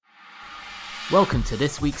Welcome to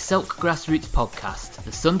this week's Selk Grassroots podcast,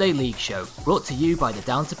 the Sunday League Show, brought to you by the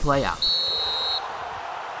Down to Play app.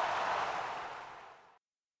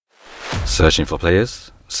 Searching for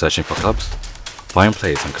players? Searching for clubs? Find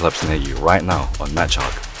players and clubs near you right now on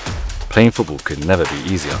MatchHawk. Playing football could never be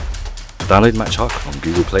easier. Download MatchHawk on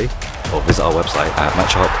Google Play or visit our website at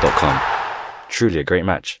matchhawk.com. Truly a great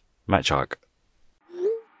match. MatchHawk.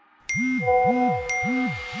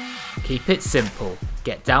 Keep it simple.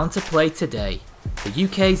 Get Down to Play today, the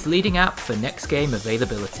UK's leading app for next game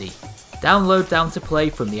availability. Download Down to Play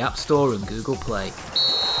from the App Store and Google Play.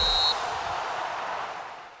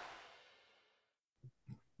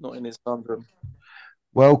 Not in his bedroom.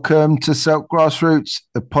 Welcome to Selk Grassroots,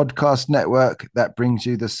 the podcast network that brings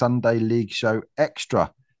you the Sunday League Show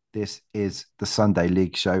Extra. This is the Sunday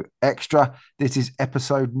League Show Extra. This is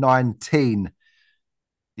episode 19.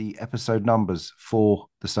 The episode numbers for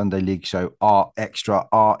the Sunday League Show are extra,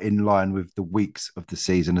 are in line with the weeks of the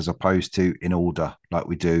season as opposed to in order like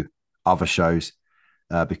we do other shows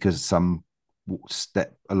because some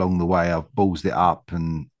step along the way I've ballsed it up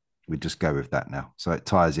and we just go with that now. So it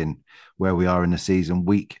ties in where we are in the season,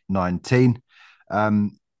 week 19.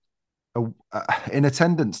 In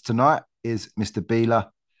attendance tonight is Mr. Beeler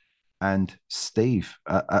and Steve.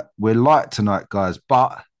 We're light tonight, guys,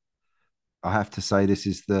 but I have to say this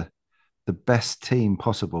is the best team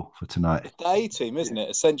possible for tonight. It's the A team, isn't it?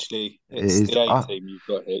 Essentially, it's It is, the A team you've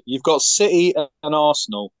got here. You've got City and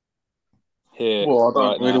Arsenal here. Well, I don't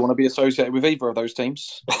right really now. want to be associated with either of those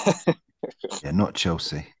teams. Yeah, not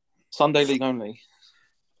Chelsea. Sunday League only.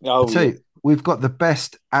 Oh, I tell you, we've got the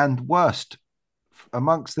best and worst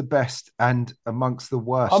amongst the best and amongst the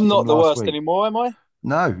worst. I'm not from the last worst week. anymore, am I?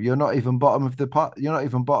 No, you're not even bottom of the pile. You're not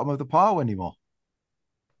even bottom of the pile anymore.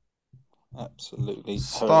 Absolutely.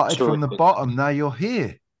 Started from the terrific. bottom, now you're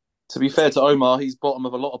here. To be fair to Omar, he's bottom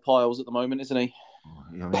of a lot of piles at the moment, isn't he?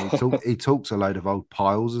 I mean, he talks a load of old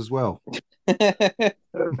piles as well.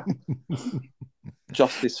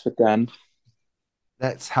 Justice for Dan.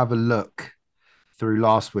 Let's have a look through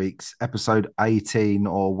last week's episode 18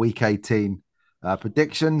 or week 18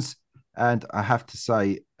 predictions. And I have to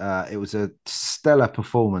say, it was a stellar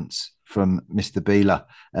performance from Mr. Beeler.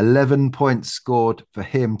 11 points scored for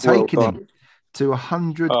him, taking him to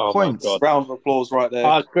 100 Oh, my points. God. Round of applause right there.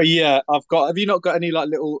 I've got. Have you not got any like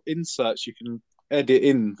little inserts you can edit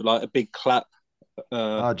in, like a big clap?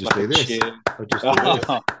 I'll just like do a this. cheer? I'll just do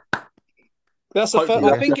this. That's the first.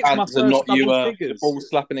 Hopefully I think it's your my hands are first not you, double your figures. ball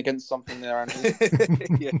slapping against something there, Andy.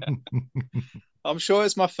 Yeah. I'm sure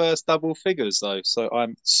it's my first double figures though, so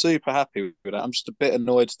I'm super happy with that. I'm just a bit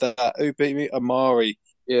annoyed that who beat me? Amari.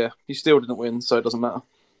 Yeah, you still didn't win, so it doesn't matter.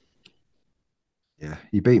 Yeah,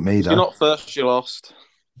 you beat me, If though. you're not first, you're last.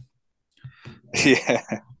 Yeah.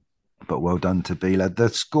 But well done to Beeler. The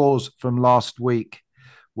scores from last week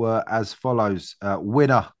were as follows.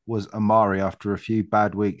 Winner was Amari after a few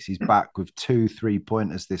bad weeks. He's back with 2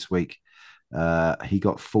 3-pointers this week. He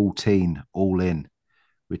got 14 all in,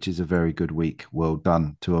 which is a very good week. Well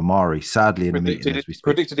done to Amari. Sadly, in the meeting as we speak.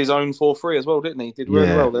 Predicted his own 4-3 as well, didn't he? Did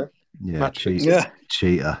really well there. Yeah, Match cheater.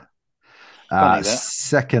 Funny that.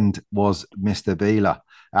 Second was Mr. Beeler,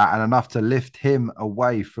 and enough to lift him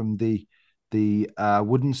away from the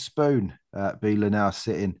wooden spoon. Beeler now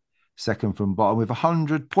sitting second from bottom with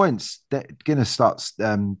 100 points. Gonna start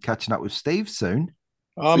catching up with Steve soon.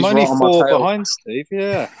 I'm He's only right on my 4 tail. behind Steve.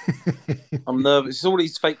 Yeah. I'm nervous. It's all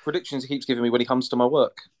these fake predictions he keeps giving me when he comes to my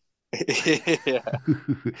work. Yeah.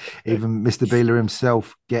 Even Mr. Beeler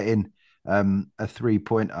himself getting a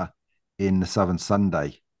 3-pointer in the Southern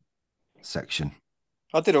Sunday section.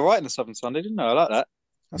 I did all right in the Southern Sunday, didn't I? I like that.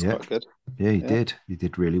 That's Yeah. quite good. Yeah, you did. You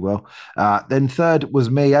did really well. Then third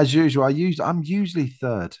was me, as usual. I'm usually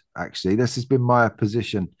third, actually. This has been my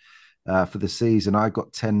position for the season. I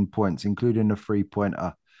got 10 points, including a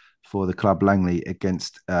 3-pointer for the Club Langley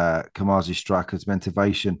against Kamazi Strikers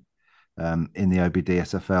Motivation in the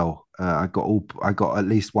OBDSFL. I got at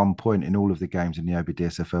least 1 point in all of the games in the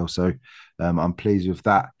OBDSFL, so I'm pleased with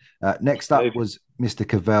that. Next up was Mr.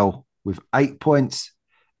 Cavell with 8 points.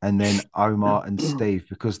 And then Omar and Steve,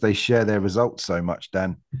 because they share their results so much,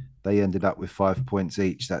 Dan, they ended up with 5 points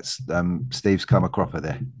each. That's Steve's come a cropper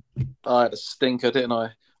there. I had a stinker, didn't I?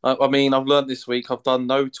 I mean, I've learned this week I've done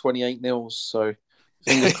no 28 nils, so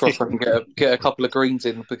fingers crossed I can get a couple of greens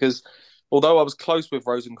in, because although I was close with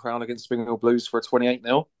Rosencrown against Springhill Blues for a 28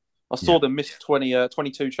 nil, I saw them miss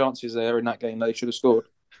 22 chances there in that game they should have scored.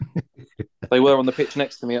 They were on the pitch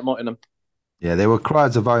next to me at Mottingham. Yeah, there were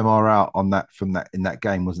cries of Omar out on that in that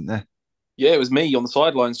game, wasn't there? Yeah, it was me on the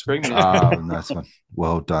sideline screaming. Oh, nice one.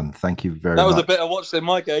 Well done. Thank you very much. That was a better watch than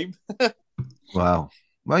my game. Well,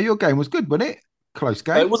 Well, your game was good, wasn't it? Close It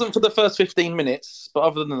game. wasn't for the first 15 minutes, but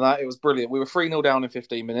other than that, it was brilliant. We were 3-0 down in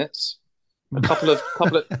 15 minutes. A couple of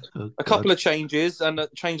couple of Oh, a God. couple of changes and a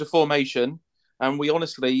change of formation, and we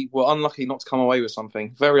honestly were unlucky not to come away with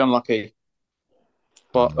something. Very unlucky.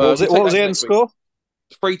 But What was we'll it? What take was that the to end next week.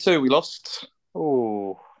 score? 3-2, we lost.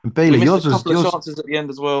 Oh, And We Beely, missed a couple of chances at the end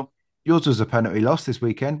as well. yours was a penalty loss this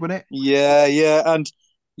weekend, wasn't it? yeah, yeah, and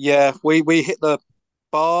yeah, we hit the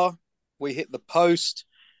bar, we hit the post,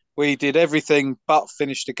 we did everything but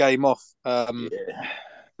finish the game off. Yeah.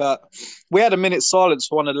 But we had a minute's silence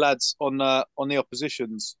for one of the lads on the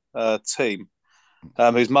opposition's team,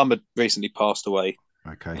 whose mum had recently passed away.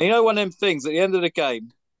 And Okay. you know, one of them things at the end of the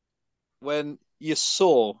game when you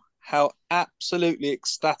saw how absolutely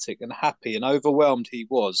ecstatic and happy and overwhelmed he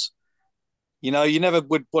was. You know, you never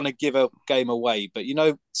would want to give a game away, but you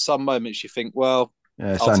know, some moments you think, well,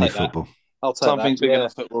 Yeah, it's I'll only take that. football. I'll take that. Something's bigger Yeah, than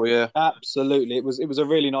football, yeah. absolutely. It was a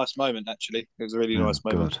really nice moment. Actually, it was a really Oh, nice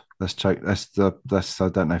moment. God. Let's check. That's. I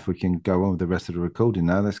don't know if we can go on with the rest of the recording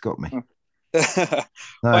now. That's got me. Wait, No, but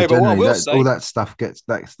what I generally will that all say, that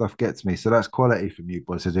stuff gets me. So that's quality from you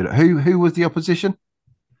boys to do that. Who was the opposition?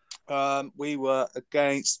 we were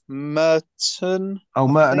against Merton. Oh,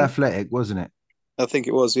 I Merton think. Athletic, wasn't it? I think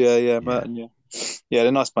it was. Yeah, yeah, Yeah, Merton. Yeah, yeah. They're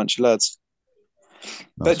a nice bunch of lads.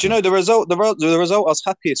 But nice do you one. know the result? The result I was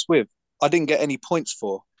happiest with. I didn't get any points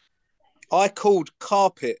for. I called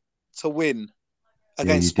Carpet to win Yeah,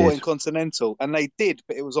 against you Sporting did. Continental, and they did,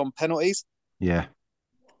 but it was on penalties. Yeah,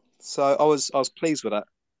 So I was pleased with that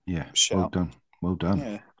yeah. Well shout. done. Well done.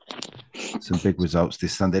 Yeah. Some big results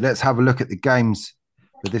this Sunday. Let's have a look at the games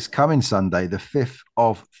for this coming Sunday, the 5th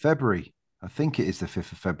of February. I think it is the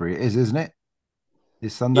 5th of February. It is, isn't it?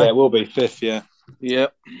 This Yeah, Sunday. it will be fifth. Yeah. Yeah.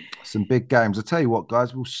 Some big games. I'll tell you what,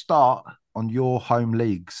 guys, we'll start on your home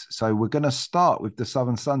leagues. So we're going to start with the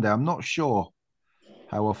Southern Sunday. I'm not sure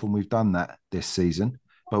how often we've done that this season,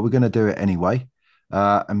 but we're going to do it anyway.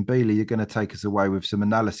 And Beely, you're going to take us away with some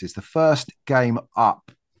analysis. The first game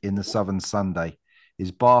up in the Southern Sunday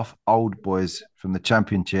is Bath Old Boys from the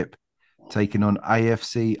Championship taking on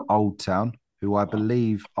AFC Old Town, who I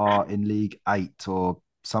believe are in League 8 or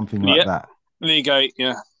something like Yeah. that. League 8.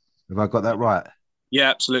 Yeah. Have I got that right? Yeah.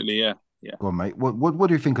 Absolutely. Yeah. Yeah. Go on, mate. What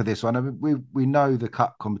do you think of this one? I mean, we know the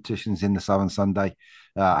cup competitions in the Southern Sunday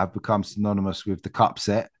have become synonymous with the cup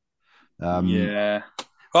set. Yeah.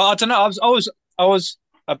 Well, I don't know. I was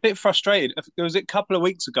a bit frustrated. There was a couple of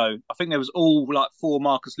weeks ago. I think there was all like 4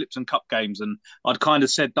 Marcus Lipton Cup games, and I'd kind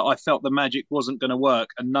of said that I felt the magic wasn't going to work,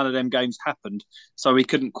 and none of them games happened, so we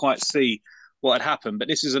couldn't quite see what had happened. But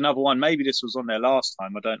this is another one. Maybe this was on there last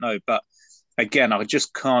time. I don't know. But again, I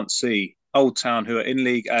just can't see Old Town, who are in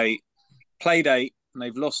League 8, played 8, and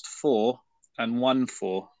they've lost 4 and won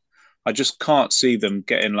 4. I just can't see them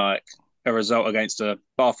getting like a result against the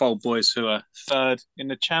Bath Old Boys, who are third in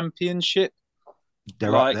the championship.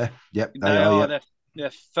 They're up Like there. Yep, they they are. are, Yep.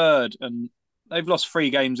 they're third, and they've lost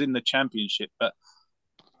 3 games in the championship. But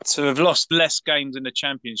to have lost less games in the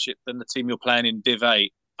championship than the team you're playing in Div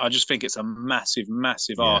 8, I just think it's a massive,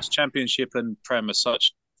 massive Yeah. arse. Championship and Prem are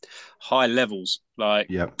such high levels.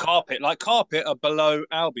 Yep. Carpet are below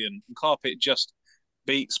Albion, and Carpet just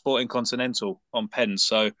beat Sporting Continental on pens.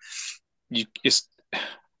 So it's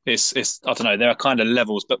I don't know. There are kind of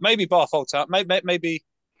levels, but maybe Bath Old Town, maybe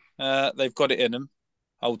they've got it in them,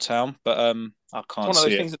 Old Town, but I It's can't one of those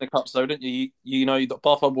see things it. in the cups, though, don't you? You know, the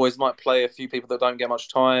Bath Old Boys might play a few people that don't get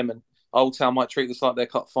much time, and Old Town might treat this like their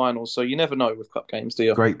cup finals. So you never know with cup games, do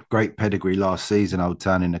you? Great pedigree last season, Old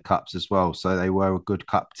Town in the cups as well. So they were a good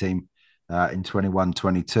cup team in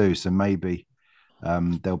 21-22. So maybe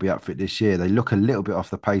they'll be up for it this year. They look a little bit off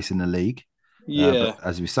the pace in the league. Yeah, But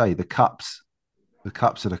as we say, the cups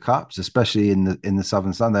are the cups, especially in the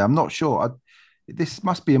Southern Sunday. I'm not sure. This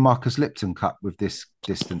must be a Marcus Lipton Cup with this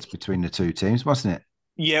distance between the two teams, mustn't it?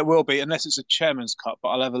 yeah, it will be unless it's a Chairman's Cup. But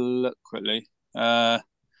I'll have a look quickly.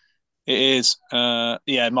 It is,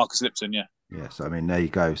 yeah, Marcus Lipton. Yeah, Yeah. So I mean, there you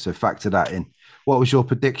go. So factor that in. What was your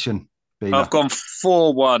prediction, I've Beeler? gone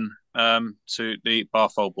 4-1 to the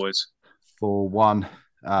Bath Old Boys. 4-1.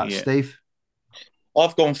 Yeah, Steve?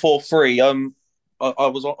 I've gone 4-3.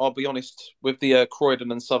 I'll be honest with the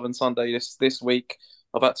Croydon and Southern Sunday this week.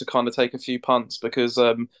 I've had to kind of take a few punts because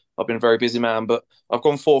I've been a very busy man. But I've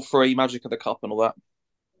gone 4-3, Magic of the Cup and all that.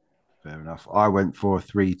 Fair enough. I went for a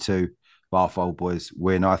 3-2 Bath Old Boys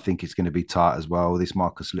win. I think it's going to be tight as well. This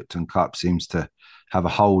Marcus Lipton Cup seems to have a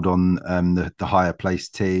hold on the higher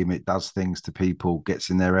placed team. It does things to people, gets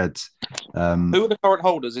in their heads. Who are the current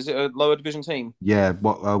holders? Is it a lower division team? Yeah,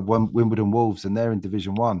 Wimbledon Wolves, and they're in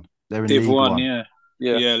Division 1. They're in Div League 1. 1. Yeah,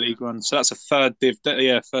 Yeah. yeah, League 1. So that's a third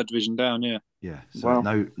division down. Yeah, Yeah. So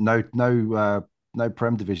Wow. no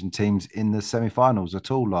Prem Division teams in the semi-finals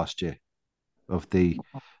at all last year of the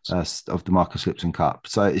Marcus Lipton Cup.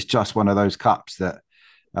 So it's just one of those cups that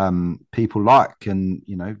people like, and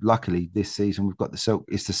luckily this season we've got the Silk.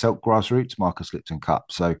 It's the Silk Grassroots Marcus Lipton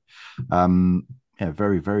Cup. So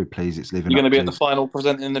very very pleased it's living You're up going to be to. at the final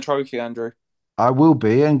presenting the trophy, Andrew. I will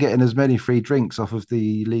be, and getting as many free drinks off of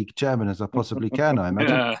the league chairman as I possibly can, I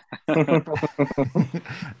imagine. Yeah.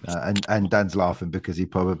 And Dan's laughing because he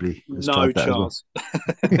probably has No tried that as well.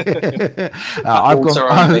 chance. Water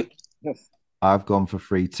only. I've gone for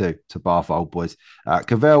 3-2 to Bath Old Boys.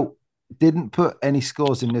 Cavell didn't put any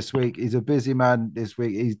scores in this week. He's a busy man this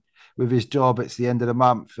week. He's with his job. It's the end of the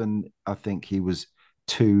month, and I think he was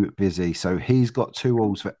too busy. So he's got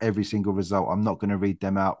 2-2s for every single result. I'm not going to read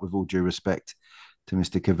them out, with all due respect to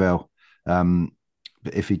Mr. Cavell.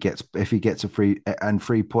 But if he gets a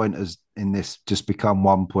 3-pointers in this, just become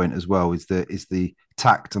 1 point as well. Is the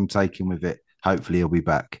tact I'm taking with it. Hopefully he'll be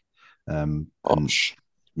back.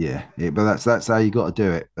 Yeah, but that's how you got to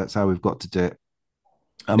do it. That's how we've got to do it.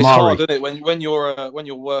 It's hard, isn't it, when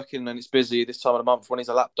you're working and it's busy this time of the month, when he's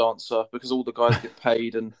a lap dancer, because all the guys get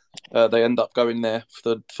paid and they end up going there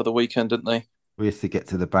for the weekend, don't they? We have to get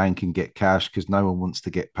to the bank and get cash because no one wants to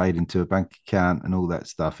get paid into a bank account and all that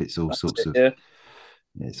stuff. It's all sorts of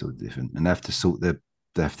it's all different, and they have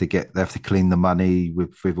to clean the money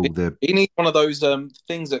with all the. He needs one of those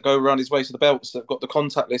things that go around his waist of the belts that've got the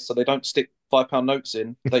contact list, so they don't stick £5 notes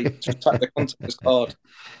in. They just tap the contact list card.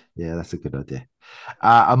 Yeah, that's a good idea.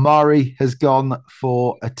 Amari has gone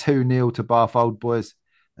for a 2-0 to Bath Old Boys,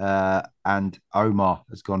 and Omar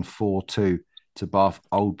has gone 4-2 to Bath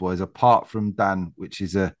Old Boys. Apart from Dan, which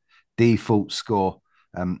is a default score,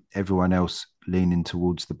 everyone else leaning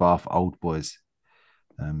towards the Bath Old Boys.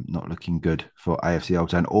 Not looking good for AFC Old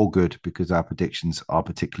Town, or good because our predictions are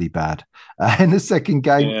particularly bad. In the second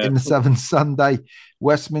game in the Southern Sunday,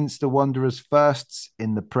 Westminster Wanderers firsts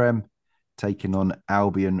in the Prem, taking on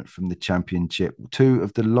Albion from the Championship. Two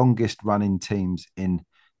of the longest running teams in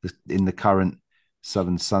the current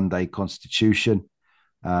Southern Sunday constitution.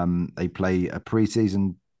 They play a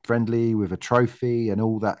pre-season friendly with a trophy and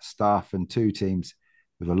all that stuff, and two teams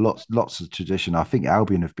with lots of tradition. I think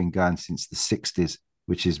Albion have been going since the 60s,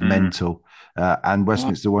 which is mental. And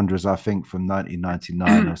Westminster Wanderers, I think, from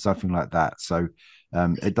 1999 or something like that. So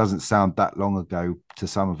it doesn't sound that long ago to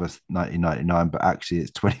some of us, 1999, but actually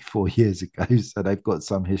it's 24 years ago. So they've got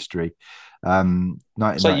some history. So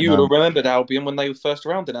you would have remembered Albion when they were first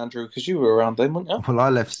around, then, Andrew, because you were around then, weren't you? Well, I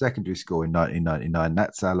left secondary school in 1999.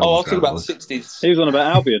 That's how long. Oh, I was talking about the 60s. He was on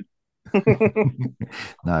about Albion.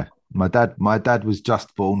 No, my dad was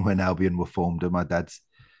just born when Albion were formed, and my dad's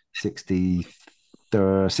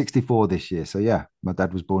 64 this year. So yeah, my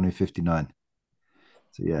dad was born in 59.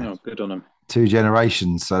 So yeah, good on him. 2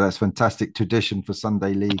 generations. So that's fantastic tradition for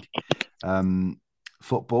Sunday League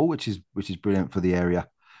football, which is brilliant for the area.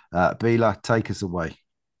 Bila, take us away.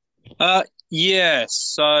 Yes.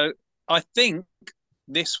 So I think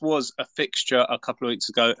this was a fixture a couple of weeks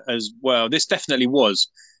ago as well. This definitely was.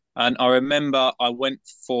 And I remember I went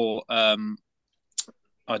for I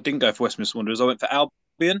didn't go for Westminster Wanderers. I went for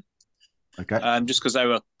Albion. Okay. Just because they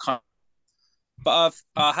were but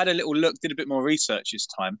I had a little look, did a bit more research this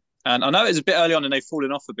time. And I know it was a bit early on and they've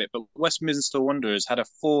fallen off a bit, but Westminster Wanderers had a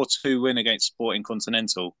 4-2 win against Sporting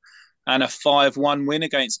Continental and a 5-1 win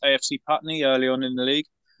against AFC Putney early on in the league.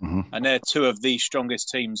 Mm-hmm. And they're two of the strongest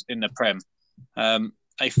teams in the Prem.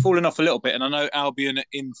 They've fallen off a little bit, and I know Albion are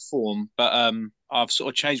in form, but I've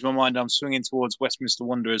sort of changed my mind. I'm swinging towards Westminster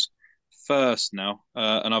Wanderers first now,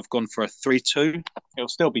 and I've gone for a 3-2. It'll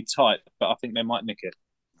still be tight, but I think they might nick it.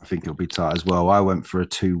 I think it'll be tight as well. I went for a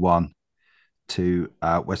 2-1 to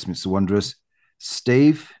Westminster Wanderers.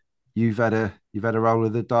 Steve, you've had a roll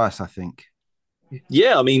of the dice, I think.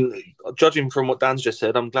 Yeah, I mean, judging from what Dan's just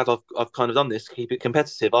said, I'm glad I've kind of done this to keep it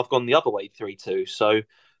competitive. I've gone the other way, 3-2. So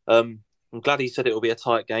I'm glad he said it will be a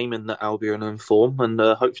tight game and that Albion are in form, and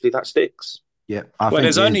hopefully that sticks. Yeah, well,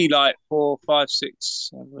 there's only like 4, 5, 6,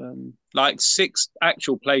 7, like 6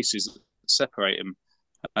 actual places that separate them.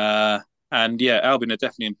 And yeah, Albion are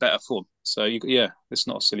definitely in better form. So it's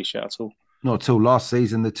not a silly shout at all. Not at all. Last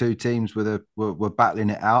season, the two teams were battling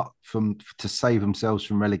it out to save themselves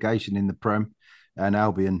from relegation in the Prem, and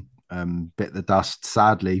Albion bit the dust,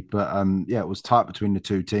 sadly. But it was tight between the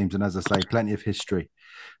two teams, and as I say, plenty of history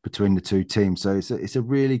between the two teams. So it's a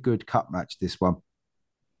really good cup match, this one.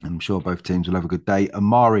 I'm sure both teams will have a good day.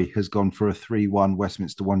 Amari has gone for a 3-1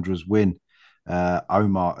 Westminster Wanderers win.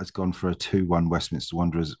 Omar has gone for a 2-1 Westminster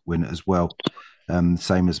Wanderers win as well.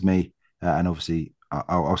 Same as me. And obviously,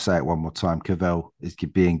 I'll say it one more time. Cavell is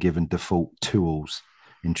being given default 2-alls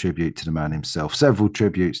in tribute to the man himself. Several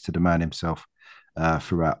tributes to the man himself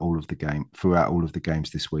throughout all of the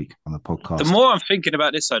games this week on the podcast. The more I'm thinking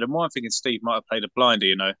about this, though, the more I'm thinking Steve might have played a blinder.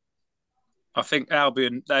 I think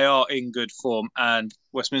Albion, they are in good form, and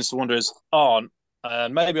Westminster Wanderers aren't.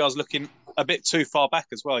 Maybe I was looking a bit too far back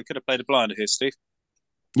as well. He could have played a blinder here, Steve.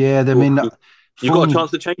 Yeah, I mean, you've got a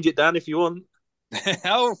chance to change it, Dan, if you want.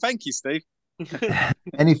 Oh, thank you, Steve.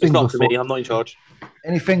 Anything it's not before, for me. I'm not in charge.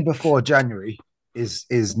 Anything before January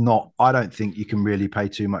is not. I don't think you can really pay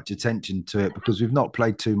too much attention to it because we've not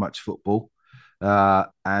played too much football,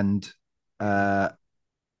 and I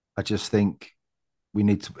just think we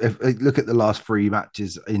need to look at the last 3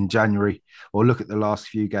 matches in January, or look at the last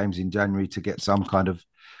few games in January to get some kind of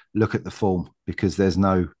look at the form, because there's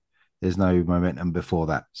no momentum before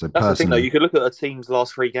that. So that's the thing, though. You could look at a team's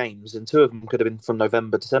last 3 games, and 2 of them could have been from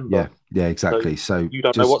November, December. Yeah, exactly. So you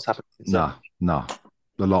don't know what's happened. No.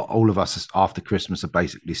 All of us after Christmas are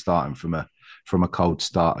basically starting from a cold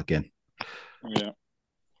start again. Yeah.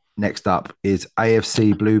 Next up is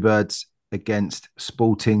AFC Bluebirds against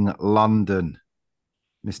Sporting London.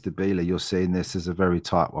 Mr. Beeler, you're seeing this as a very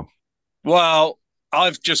tight one. Well,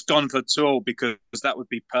 I've just gone for 2-all because that would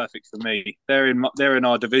be perfect for me. They're in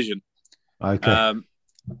our division. Okay.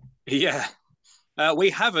 Yeah.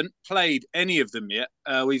 We haven't played any of them yet.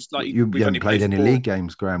 You haven't played any league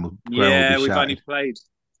games, Graham. We've only played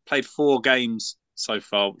 4 games so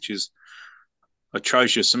far, which is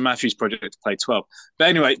atrocious. And Matthew's project to play 12. But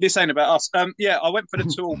anyway, this ain't about us. I went for the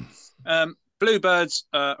 2-all. Bluebirds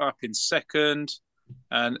are up in second,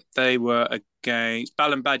 and they were against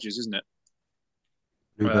Ballon Badgers, isn't it?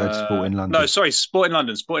 Bluebirds, Sporting London. No, sorry, Sporting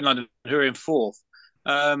London. Sporting London, who are in 4th.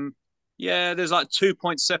 There's like 2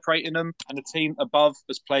 points separating them, and the team above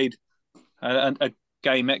has played a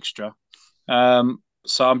game extra.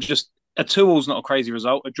 So I'm just a 2-all's not a crazy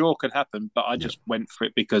result. A draw could happen, but I just went for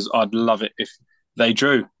it because I'd love it if they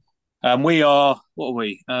drew. We are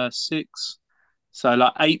 6, so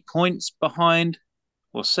like 8 points behind,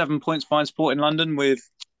 or 7 points behind Sporting London with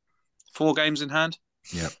 4 games in hand.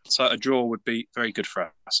 Yeah. So a draw would be very good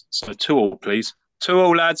for us. So 2-all, please.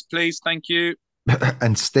 2-all, lads, please. Thank you.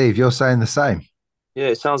 And Steve, you're saying the same. Yeah,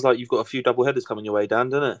 it sounds like you've got a few double headers coming your way, Dan,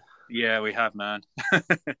 doesn't it? Yeah, we have, man.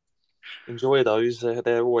 Enjoy those.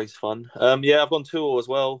 They're always fun. I've gone 2-all as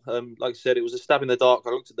well. Like I said, it was a stab in the dark. I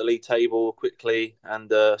looked at the league table quickly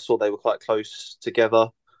and saw they were quite close together.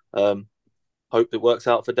 Hope it works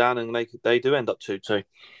out for Dan and they do end up 2-2.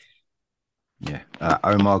 Yeah.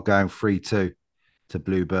 Omar going 3-2 to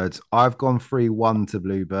Bluebirds. I've gone 3-1 to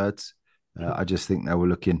Bluebirds. I just think they're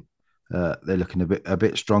looking a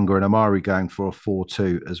bit stronger, and Amari going for a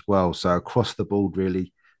 4-2 as well. So across the board,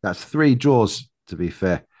 really, that's 3 draws to be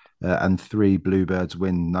fair, and 3 Bluebirds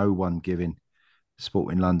win. No one giving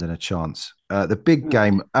Sporting London a chance. The big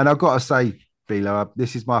game, and I've got to say, Bilo,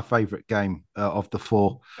 this is my favourite game of the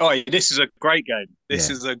 4. Oh, this is a great game. This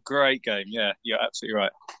is a great game. Yeah, you're absolutely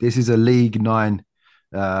right. This is a League 9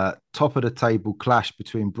 top of the table clash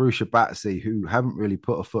between Borussia Battersea, who haven't really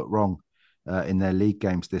put a foot wrong in their league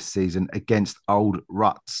games this season, against Old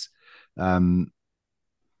Ruts. I'm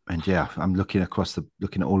looking at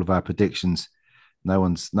all of our predictions. No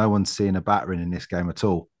one's seeing a battering in this game at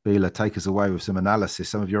all. Bila, take us away with some analysis,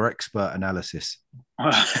 some of your expert analysis.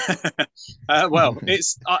 Well,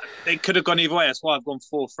 it could have gone either way. That's why I've gone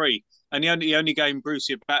 4-3. And the only game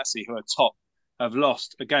Borussia Battersea, who are top, have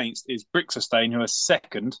lost against is Brixenstein, who are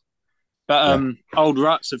second. But Old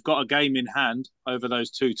Ruts have got a game in hand over those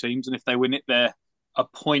 2 teams, and if they win it, they're a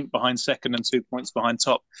point behind second and 2 points behind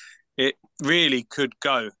top. It really could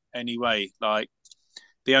go any way. Like,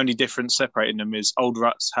 the only difference separating them is Old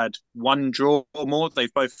Ruts had 1 draw or more.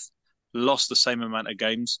 They've both lost the same amount of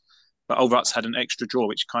games, but Old Ruts had an extra draw,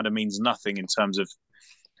 which kind of means nothing in terms of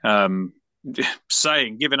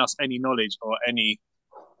giving us any knowledge or anything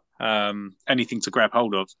to grab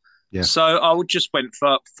hold of. Yeah. So I just went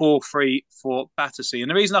for 4-3 for Battersea. And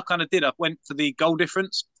the reason I kind of did, I went for the goal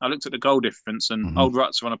difference. I looked at the goal difference, and Old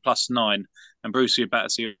Ruts are on a +9 and Borussia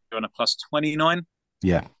Battersea are on a +29.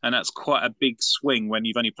 Yeah. And that's quite a big swing when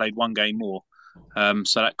you've only played 1 game more.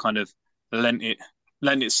 So that kind of lent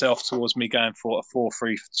itself towards me going for a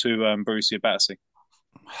 4-3 to Borussia Battersea.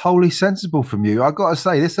 Wholly sensible from you. I got to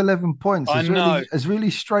say, this 11 points has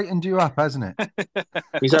really straightened you up, hasn't it?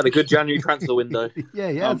 He's had a good January transfer window.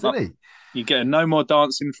 Yeah, hasn't he? You're getting no more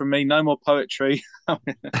dancing from me, no more poetry. Well,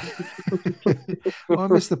 I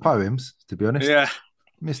miss the poems, to be honest. Yeah.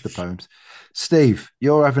 Miss the poems. Steve,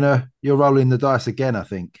 you're rolling the dice again, I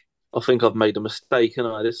think. I think I've made a mistake,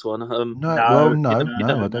 haven't I? This one. No, I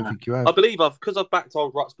don't think you I have. believe because I've backed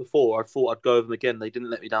Old Ruts before. I thought I'd go over them again. They didn't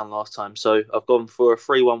let me down last time, so I've gone for a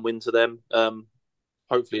 3-1 win to them.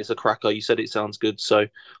 Hopefully it's a cracker. You said it sounds good, so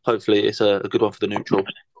hopefully it's a good one for the neutral.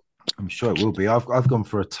 I'm sure it will be. I've gone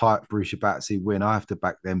for a tight Borussia Batsy win. I have to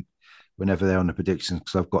back them whenever they're on the predictions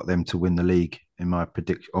because I've got them to win the league in my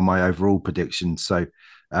my overall prediction. So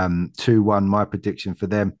 2-1, my prediction for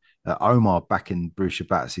them. Omar backing Borussia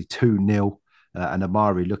Batsy 2-0, and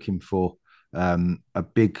Amari looking for a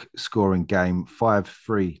big scoring game,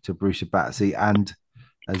 5-3 to Borussia Batsy. And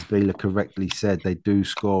as Bila correctly said, they do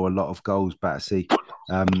score a lot of goals, Batsy.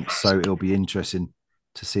 So it'll be interesting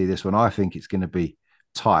to see this one. I think it's going to be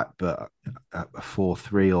tight, but a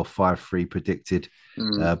 4-3 or 5-3 predicted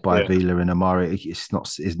by Vila and Amari. It's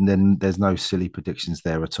not. Then there's no silly predictions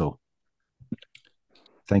there at all.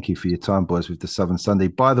 Thank you for your time, boys, with the Southern Sunday.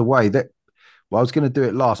 By the way, I was going to do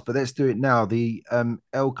it last, but let's do it now. The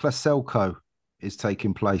El Clasico is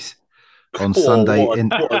taking place on Sunday in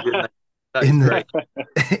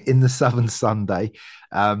the Southern Sunday.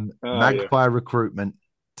 Magpie Recruitment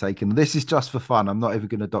taken. This is just for fun. I'm not even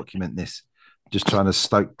going to document this. Just trying to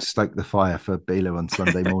stoke the fire for Bila on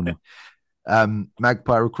Sunday morning.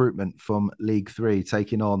 Magpie Recruitment from League 3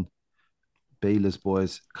 taking on Bila's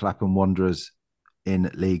boys, Clapham Wanderers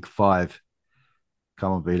in League 5.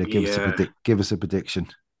 Come on, Bila, give us a prediction.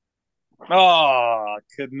 I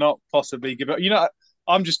could not possibly give it.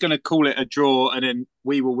 I'm just going to call it a draw, and then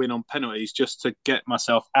we will win on penalties just to get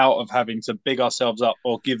myself out of having to big ourselves up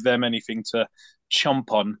or give them anything to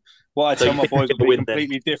chomp on. What I tell my boys will be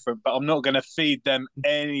completely different, but I'm not going to feed them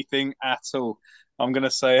anything at all. I'm going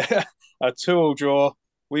to say a 2-2 draw.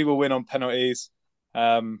 We will win on penalties.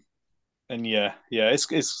 And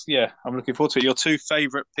I'm looking forward to it. Your two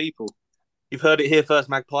favourite people. You've heard it here first,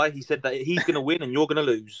 Magpie. He said that he's going to win and you're going to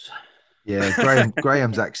lose. Yeah,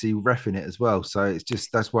 Graham's actually reffing it as well. So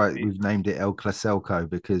that's why we've named it El Clasico,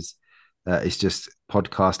 because it's just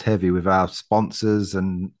podcast heavy with our sponsors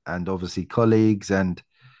and obviously colleagues. And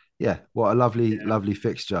yeah, what a lovely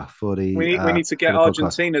fixture for the. We need to get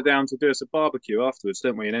Argentina down to do us a barbecue afterwards,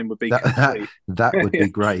 don't we? And then we'll be that would be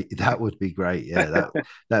great. That would be great. Yeah,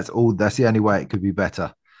 that's the only way it could be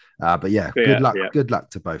better. But yeah, good luck. Yeah. Good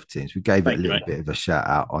luck to both teams. We gave it a little bit of a shout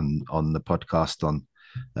out on the podcast on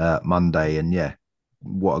Monday, and yeah,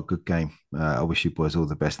 what a good game. I wish you boys all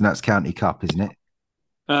the best. And that's County Cup, isn't it?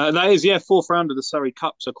 That is, yeah, fourth round of the Surrey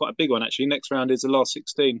Cup, so quite a big one actually. Next round is the last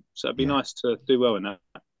 16, so it'd be nice to do well in that.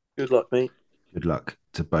 Good luck, mate. Good luck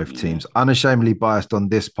to both teams. Unashamedly biased on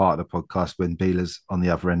this part of the podcast when Bila's on the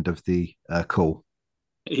other end of the call.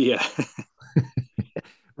 Yeah.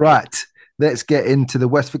 Right. Let's get into the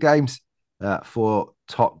Westford games for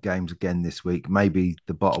top games again this week. Maybe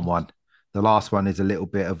the bottom one. The last one is a little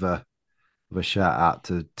bit of a shout out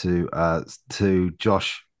to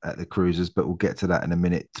Josh at the Cruisers, but we'll get to that in a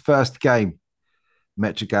minute. First game,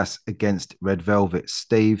 Metrogas against Red Velvet.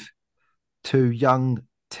 Steve, two young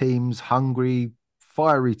teams, hungry,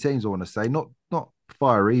 fiery teams, I want to say. Not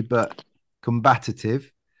fiery, but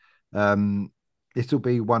combative. This will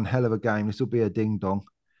be one hell of a game. This will be a ding-dong.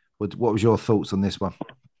 What was your thoughts on this one?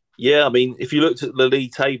 Yeah, I mean, if you looked at the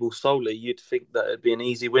league table solely, you'd think that it'd be an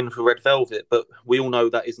easy win for Red Velvet, but we all know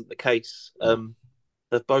that isn't the case.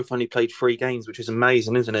 They've both only played 3 games, which is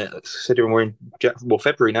amazing, isn't it? Considering we're in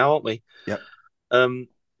February now, aren't we? Yep.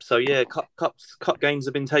 So yeah, cup games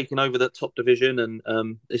have been taken over the top division,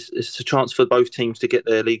 and it's a chance for both teams to get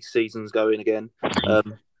their league seasons going again.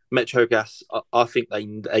 Metrogas, I think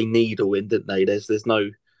they need a win, didn't they? There's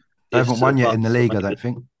no. They haven't won yet in the league, I don't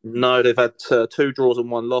think. No, they've had 2 draws and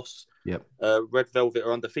 1 loss. Yep. Red Velvet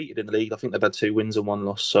are undefeated in the league. I think they've had 2 wins and 1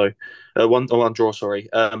 loss. So one draw, sorry.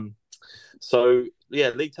 So yeah,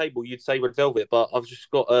 league table, you'd say Red Velvet, but I've just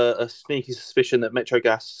got a sneaky suspicion that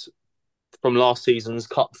Metrogas from last season's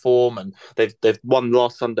cup form, and they've won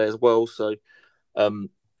last Sunday as well. So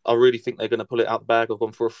I really think they're going to pull it out the bag. I've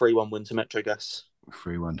gone for a 3-1 win to Metrogas.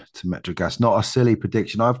 3-1 to Metrogas. Not a silly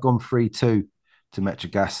prediction. I've gone 3-2 to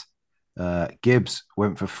Metrogas. Gibbs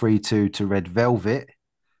went for 3-2 to Red Velvet.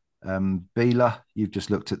 Bila, you've just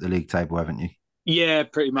looked at the league table, haven't you? Yeah,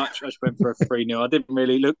 pretty much. I just went for a 3-0. I didn't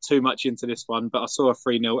really look too much into this one, but I saw a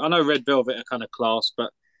 3-0. I know Red Velvet are kind of class,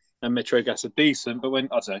 and Metrogas are decent, but when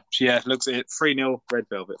I don't know, yeah, looks at it 3-0 Red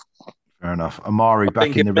Velvet. Fair enough. Amari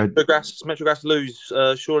back in the red. Metrogas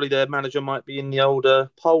lose. Surely their manager might be in the old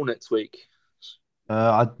poll next week.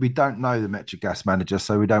 We don't know the Metrogas manager,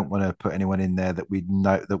 so we don't want to put anyone in there that we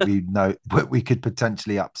know we could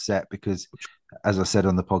potentially upset, because as I said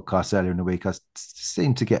on the podcast earlier in the week, I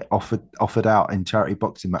seem to get offered out in charity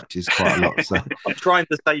boxing matches quite a lot. So I'm trying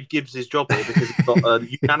to save Gibbs' job here because he's got a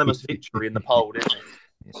unanimous victory in the poll, didn't he?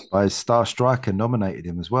 by his star striker nominated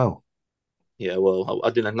him as well. Yeah, well, I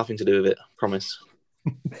didn't have nothing to do with it, I promise.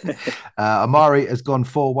 Amari has gone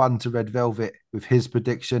 4-1 to Red Velvet with his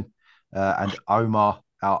prediction, and Omar,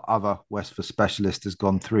 our other Westford specialist, has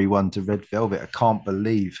gone 3-1 to Red Velvet. I can't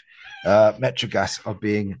believe Metrogas are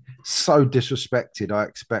being so disrespected. I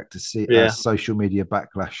expect to see social media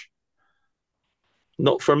backlash.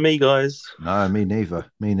 Not from me, guys. No, me neither.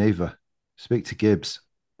 Me neither. Speak to Gibbs.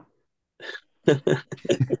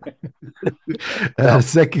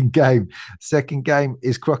 Second game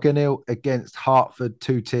is Crokinole against Hertford,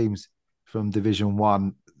 two teams from Division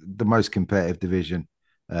 1, the most competitive division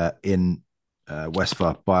in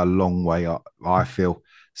Westford by a long way, I feel.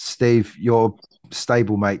 Steve, you're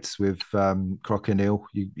stable mates with Crokinole.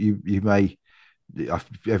 You may,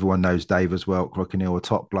 everyone knows Dave as well. Crokinole, a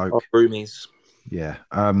top bloke. Oh, roomies. Yeah.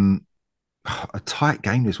 A tight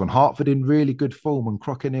game, this one. Hertford in really good form, and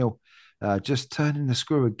Crokinole just turning the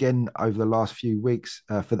screw again over the last few weeks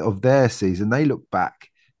of their season. They look back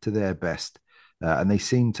to their best, and they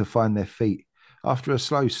seem to find their feet. After a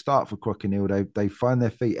slow start for Crokinole, they find their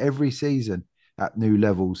feet every season at new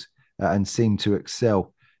levels and seem to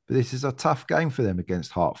excel. But this is a tough game for them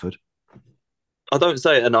against Hertford. I don't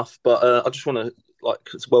say it enough, but I just want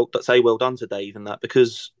to say well done to Dave and that,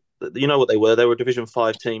 because you know what they were. They were a Division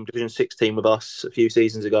 5 team, Division 6 team with us a few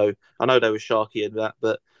seasons ago. I know they were Sharky and that,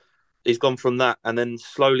 but he's gone from that, and then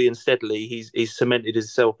slowly and steadily he's cemented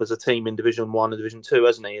himself as a team in Division 1 and Division 2,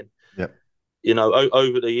 hasn't he? And yep. You know,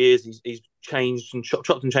 over the years he's changed and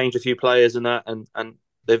chopped and changed a few players and that, and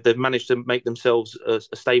they've managed to make themselves a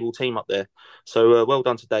stable team up there. So well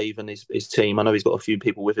done to Dave and his team. I know he's got a few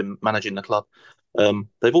people with him managing the club.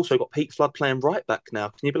 They've also got Pete Flood playing right back now.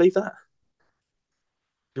 Can you believe that?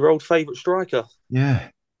 Your old favourite striker. Yeah,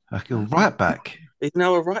 like a right back. He's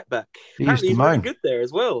now a right back. Apparently he's really good there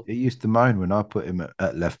as well. He used to moan when I put him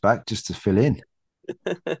at left back just to fill in.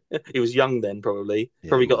 He was young then, probably. Yeah,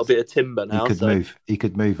 probably got a bit of timber now. He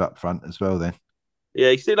could move up front as well then.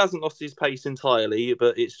 Yeah, he still hasn't lost his pace entirely,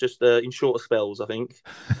 but it's just in shorter spells, I think.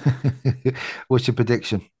 What's your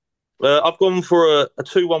prediction? I've gone for a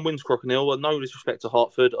 2-1 win to Crokinole. No disrespect to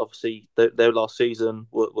Hertford. Obviously, their last season,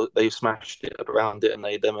 they smashed it around it, and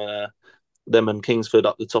them and Kingsford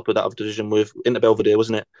up the top of that other division with Inter Belvedere,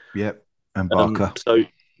 wasn't it? Yep, and Barker.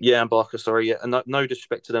 And Barker, sorry. Yeah, and no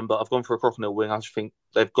disrespect to them, but I've gone for a Crokinole win. I just think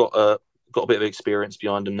they've got a bit of experience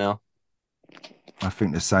behind them now. I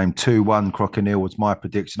think the same. 2-1 Crokinole was my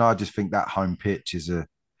prediction. I just think that home pitch is a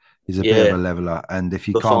bit of a leveler, and if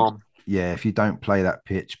you if you don't play that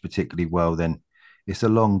pitch particularly well, then it's a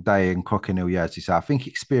long day in Crokinole. Yeah, as you say, I think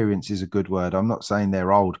experience is a good word. I'm not saying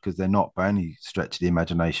they're old, because they're not by any stretch of the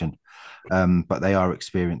imagination, but they are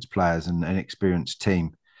experienced players and an experienced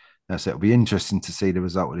team. So it'll be interesting to see the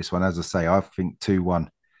result of this one. As I say, I think 2-1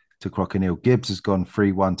 to Crokinole. Gibbs has gone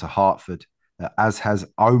 3-1 to Hertford, as has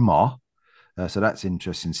Omar. So that's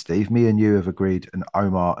interesting, Steve. Me and you have agreed, and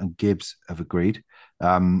Omar and Gibbs have agreed.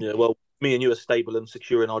 Well, me and you are stable and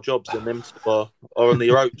secure in our jobs, and them are on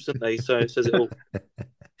the ropes, aren't they? So it says it all.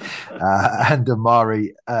 And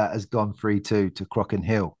Amari has gone 3-2 to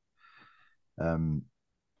Crokinole.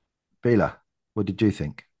 Bila, what did you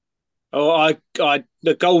think? Oh,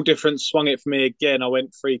 the goal difference swung it for me again. I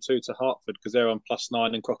went 3-2 to Hertford because they're on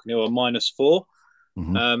 +9 and Crokinole are -4.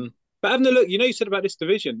 Mm-hmm. But having a look, you said about this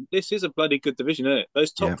division, this is a bloody good division, isn't it?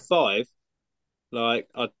 Those top 5,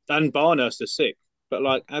 and Barnhurst are sick, but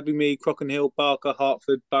Abbeymead, Crokinole, Barker,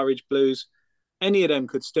 Hertford, Burridge, Blues, any of them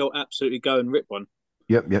could still absolutely go and rip one.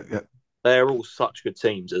 Yep. They're all such good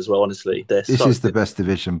teams as well, honestly. This is the best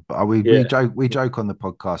division. We joke on the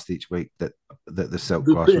podcast each week that the Silk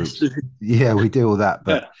Grassroots. Yeah, we do all that.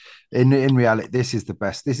 But in reality, this is the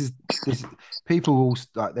best. This is people will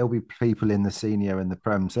there'll be people in the senior and the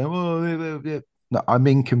Prem saying, "Oh, no, I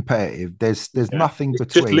mean competitive. There's nothing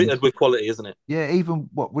between." Just littered with quality, isn't it? Yeah,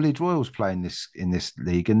 even what Woolwich Royals play in this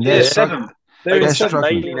league, and they're struggling. They're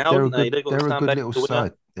struggling. They're a good little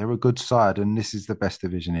side. They're a good side, and this is the best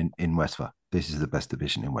division in Westford. This is the best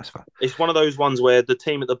division in Westford. It's one of those ones where the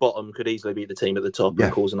team at the bottom could easily be the team at the top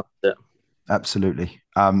and cause an upset. Absolutely.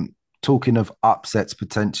 Talking of upsets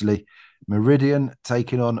potentially, Meridian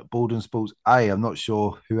taking on Baldon Sports A. I'm not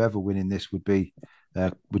sure whoever winning this would be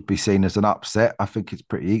seen as an upset. I think it's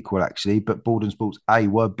pretty equal actually, but Baldon Sports A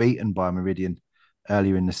were beaten by Meridian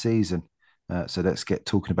earlier in the season. So let's get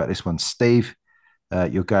talking about this one. Steve,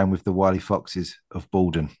 you're going with the Wily Foxes of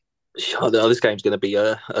Baldon. This game's going to be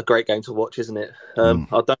a great game to watch, isn't it? Mm.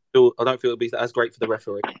 I don't feel it'll be as great for the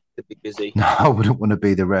referee to be busy. No, I wouldn't want to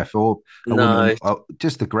be the ref, or I No, wouldn't.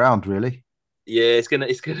 Just the ground, really. yeah, it's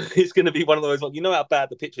gonna be one of those. Like, you know how bad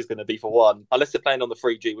the pitch is going to be for one, unless they're playing on the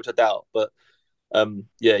 3G, which I doubt. But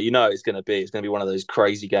yeah, it's gonna be one of those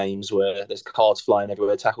crazy games where there's cards flying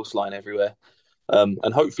everywhere, tackles flying everywhere,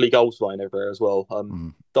 and hopefully goals flying everywhere as well.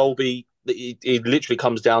 Dolby, it literally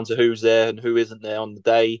comes down to who's there and who isn't there on the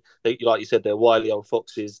day. Like you said, they're wily old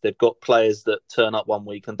foxes. They've got players that turn up one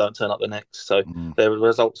week and don't turn up the next, so their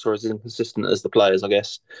results are as inconsistent as the players, I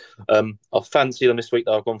guess. I've fancied them this week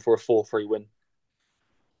though. I've gone for a 4-3 win.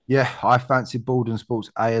 Yeah, I fancy Baldwin Sports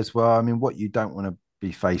A as well. I mean, what you don't want to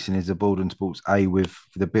be facing is a Baldwin Sports A with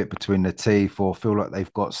the bit between the teeth, or feel like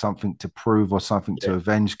they've got something to prove or something to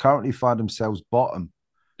avenge. Currently find themselves bottom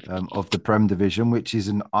of the Prem division, which is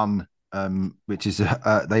they're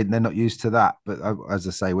not used to that. But as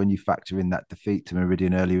I say, when you factor in that defeat to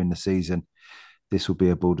Meridian earlier in the season, this will be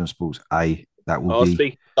a Baldwin Sports A. That will I was be.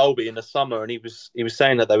 speaking to Dolby in the summer, and he was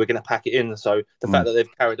saying that they were going to pack it in. So the fact that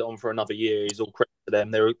they've carried it on for another year is all credit to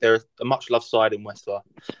them. They're a much loved side in Westphal.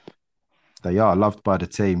 They are loved by the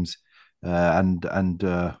teams, and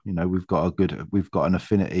we've got an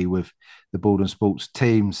affinity with the Baldwin Sports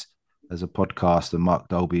teams as a podcast, and Mark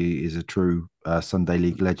Dolby is a true Sunday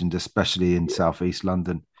League legend, especially in South East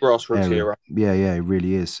London. Grassroots hero. Yeah, he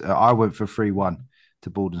really is. I went for 3-1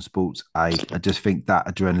 to Baldwin Sports A. I just think that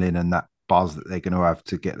adrenaline and that buzz that they're going to have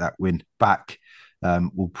to get that win back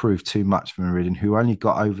will prove too much for Meridian, who only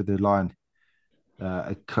got over the line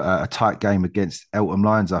a tight game against Eltham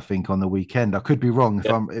Lions, I think, on the weekend. I could be wrong.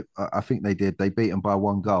 I think they did. They beat them by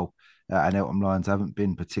 1 goal, and Eltham Lions haven't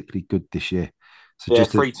been particularly good this year. So yeah,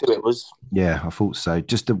 3-2 it was. Yeah, I thought so.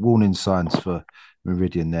 Just the warning signs for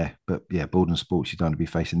Meridian there. But yeah, Baldwin Sports, you don't want to be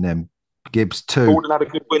facing them. Gibbs 2. Baldwin had a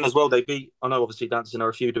good win as well. They beat, I know obviously Danson are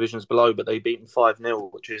a few divisions below, but they beat them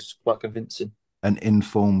 5-0, which is quite convincing. An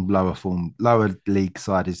in-form, lower league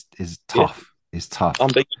side is tough. Yeah. Is tough.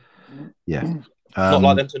 Unbeaten. Yeah. Not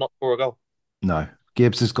like them to not score a goal. No.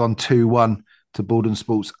 Gibbs has gone 2-1 to Baldwin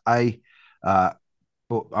Sports A. But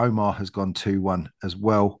Omar has gone 2-1 as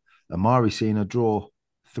well. Amari seen a draw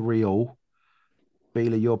 3-3.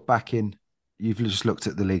 Beela, you're back in. You've just looked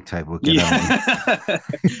at the league table again, haven't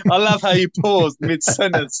you? I love how you paused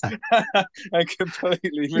mid-sentence and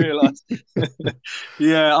completely realised.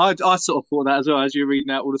 Yeah, I sort of thought that as well, as you were reading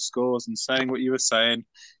out all the scores and saying what you were saying.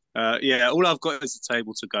 All I've got is a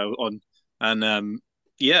table to go on. And I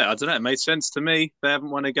don't know, it made sense to me. They haven't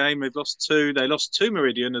won a game. They've lost 2. They lost to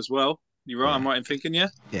Meridian as well. You're right, yeah. I'm right in thinking, yeah?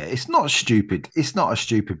 Yeah, it's not stupid. It's not a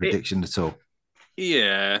stupid prediction at all.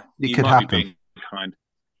 Yeah. It could happen. Be being kind.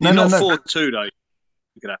 You're not 4-2, though. It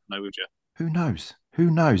could happen, though, would you? Who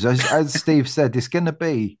knows? As Steve said, it's going to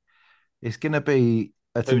be a tempestuous.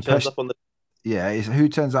 Who turns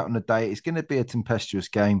up on the day? It's going to be a tempestuous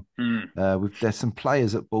game. There's some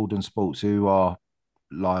players at Baldwin Sports who are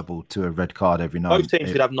liable to a red card every night. Both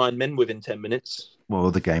teams could have 9 men within 10 minutes. Well,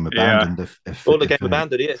 the game abandoned. Yeah.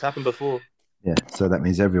 Abandoned. Yeah, it's happened before. Yeah, so that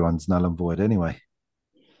means everyone's null and void anyway.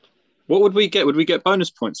 What would we get? Would we get bonus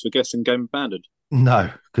points for guessing game abandoned? No,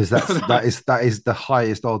 because that is the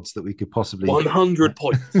highest odds that we could possibly. 100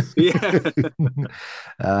 points. Yeah.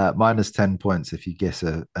 Minus 10 points if you guess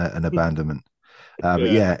an abandonment.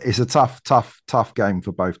 But yeah, it's a tough game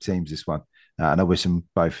for both teams. This one, and I wish them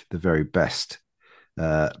both the very best.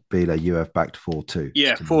 Beela, you have backed 4-2.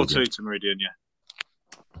 Yeah, 4-2 to Meridian. Yeah.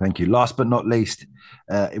 Thank you. Last but not least,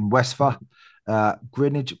 in Westphal,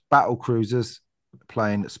 Greenwich Battle Cruisers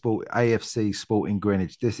playing AFC Sporting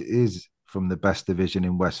Greenwich. This is from the best division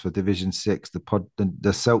in Westphal, Division 6,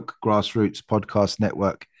 the Silk Grassroots Podcast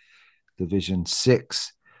Network, Division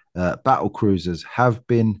 6. Battle Cruisers have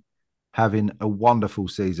been having a wonderful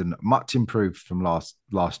season, much improved from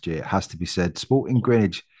last year, it has to be said. Sporting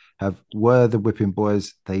Greenwich were the whipping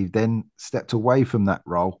boys. They then stepped away from that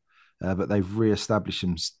role, but they've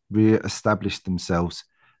re-established themselves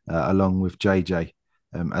along with JJ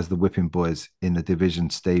as the whipping boys in the division,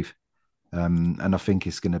 Steve. And I think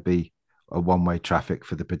it's going to be a one-way traffic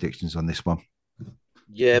for the predictions on this one.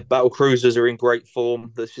 Yeah, Battle Cruisers are in great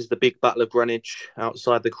form. This is the big Battle of Greenwich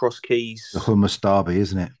outside the Cross Keys. The Hummus Derby,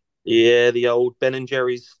 isn't it? Yeah, the old Ben and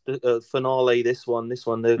Jerry's finale. This one,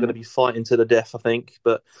 they're going to be fighting to the death, I think.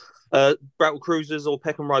 But Battle Cruisers, or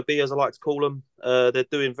Peckham Rye B, as I like to call them, they're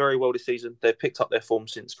doing very well this season. They've picked up their form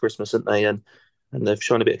since Christmas, haven't they? And they've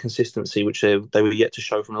shown a bit of consistency, which they were yet to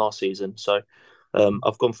show from last season. So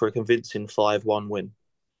I've gone for a convincing 5-1 win.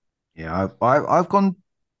 Yeah, I've gone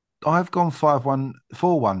 5-1,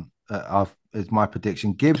 4-1. Is my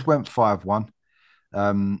prediction. Gibbs went 5-1.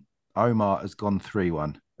 Omar has gone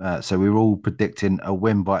 3-1. So we're all predicting a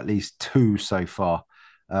win by at least 2 so far.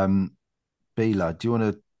 Bila, do you want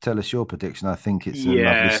to tell us your prediction? I think it's a lovely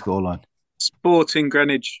Yeah. scoreline. Sporting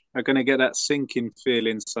Greenwich are going to get that sinking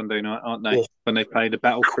feeling Sunday night, aren't they? Yeah. When they play the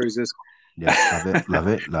Battle Cruisers. Yeah, love it, love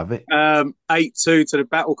it, love it. 8-2 to the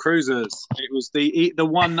Battle Cruisers. It was the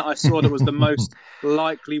one that I saw that was the most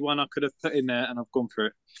likely one I could have put in there, and I've gone for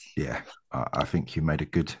it. Yeah, I think you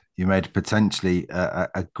made potentially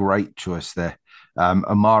a great choice there.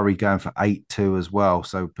 Amari going for 8-2 as well.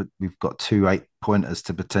 So we've got 2 8-pointers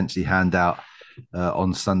to potentially hand out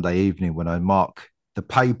on Sunday evening when I mark the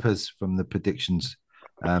papers from the predictions,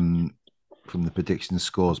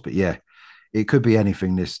 scores. But yeah, it could be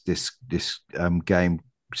anything. This game.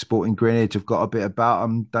 Sporting Greenwich have got a bit about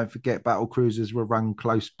them. Don't forget, Battle Cruisers were run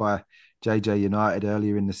close by JJ United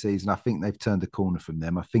earlier in the season. I think they've turned the corner from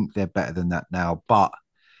them. I think they're better than that now. But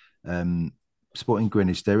Sporting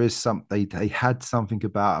Greenwich, there is they had something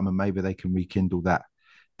about them, and maybe they can rekindle that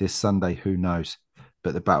this Sunday. Who knows?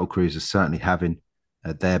 But the Battle Cruisers certainly having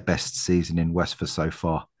their best season in Westford so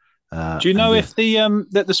far. Do you know if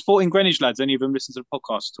the Sporting Greenwich lads, any of them listen to the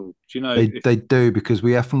podcast at all? Do you know? They do, because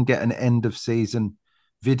we often get an end of season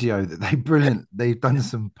video that they've done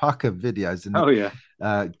some pucker videos,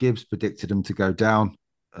 and Gibbs predicted them to go down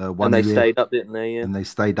and they stayed up, didn't they? Yeah. And they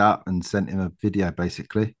stayed up and sent him a video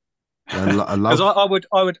basically. Because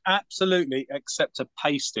I would absolutely accept a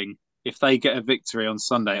pasting if they get a victory on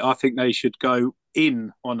Sunday. I think they should go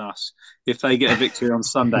in on us if they get a victory on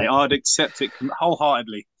Sunday. I'd accept it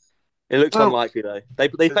wholeheartedly. It looks unlikely though. They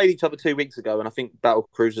played each other 2 weeks ago, and I think Battle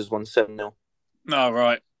Cruisers won 7-0. Oh,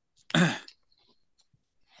 right.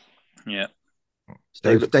 Yeah.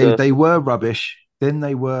 They were rubbish. Then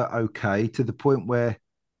they were okay, to the point where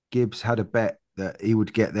Gibbs had a bet that he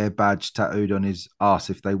would get their badge tattooed on his arse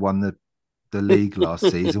if they won the league last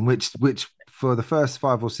season, which for the first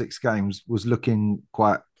 5 or 6 games was looking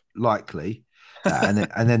quite likely, and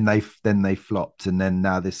then they flopped, and then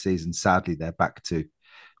now this season, sadly, they're back to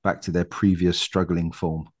their previous struggling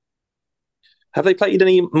form. Have they played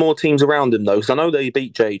any more teams around them though? Because I know they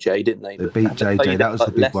beat JJ, didn't they? They beat JJ. That was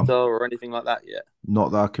the big Leicester one. Or anything like that yet?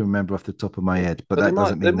 Not that I can remember off the top of my head, but that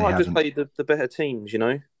doesn't mean they might just play the better teams, you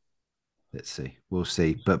know. Let's see. We'll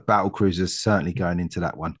see. But Battle Cruisers certainly going into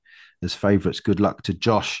that one as favourites. Good luck to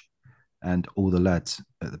Josh and all the lads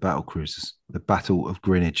at the Battle Cruisers. The Battle of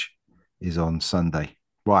Greenwich is on Sunday.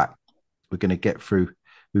 Right. We're going to get through.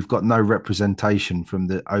 We've got no representation from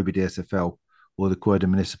the OBDSFL or the Croydon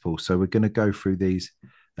Municipal, so we're going to go through these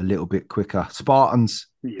a little bit quicker. Spartans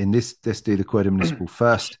in this. Let's do the Croydon Municipal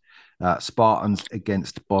first. Spartans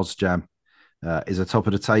against Bosjam is a top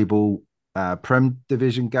of the table Prem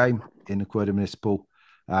Division game in the Croydon Municipal.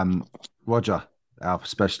 Roger, our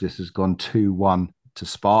specialist, has gone 2-1 to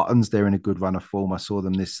Spartans. They're in a good run of form. I saw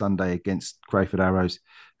them this Sunday against Crayford Arrows,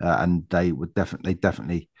 and they would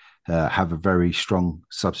definitely have a very strong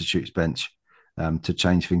substitutes bench to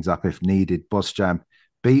change things up if needed. Bosjam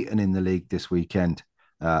beaten in the league this weekend.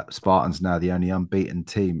 Spartans now the only unbeaten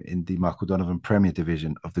team in the Michael Donovan Premier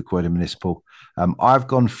Division of the Croydon Municipal. I've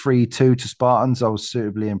gone 3-2 to Spartans. I was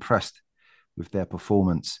suitably impressed with their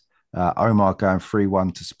performance. Omar going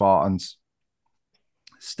 3-1 to Spartans.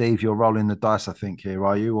 Steve, you're rolling the dice, I think, here,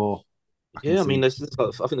 are you? Or I think this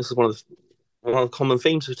is one of the common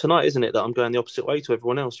themes of tonight, isn't it? That I'm going the opposite way to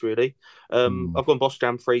everyone else, really. I've gone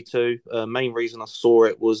Bosjam 3-2. Main reason I saw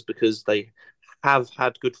it was because they have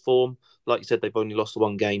had good form. Like you said, they've only lost the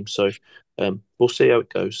one game, so we'll see how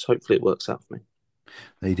it goes. Hopefully, it works out for me.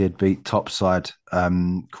 They did beat topside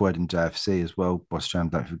Croydon JFC as well.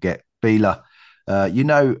 Bosjam, don't forget. Bila, you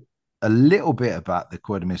know a little bit about the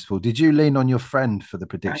Croydon Municipal. Did you lean on your friend for the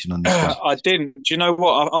prediction on this one? I didn't. Do you know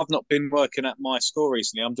what? I've not been working at my school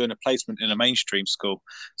recently. I'm doing a placement in a mainstream school,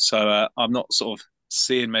 so I'm not sort of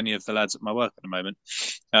seeing many of the lads at my work at the moment.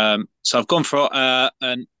 So I've gone for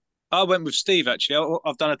and I went with Steve, actually.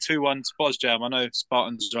 I've done a 2-1 to Bosjam. I know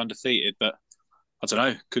Spartans are undefeated, but I don't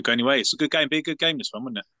know. Could go any way. It's a good game. Be a good game, this one,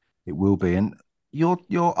 wouldn't it? It will be. And your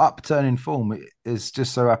upturning form is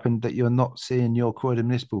just so happened that you're not seeing your Croydon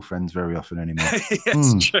Municipal friends very often anymore.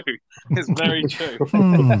 It's true. It's very true.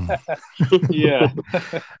 Yeah.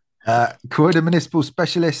 Croydon Municipal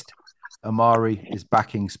specialist Amari is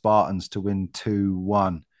backing Spartans to win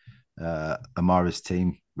 2-1. Amari's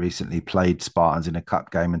team recently played Spartans in a cup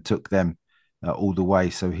game and took them all the way,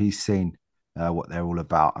 so he's seen what they're all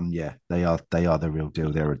about, and yeah, they are the real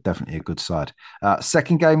deal. They're definitely a good side.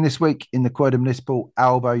 Second game this week in the Croydon Municipal,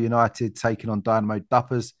 Albo United taking on Dynamo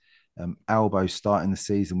Duppers. Albo starting the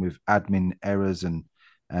season with admin errors and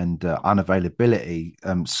unavailability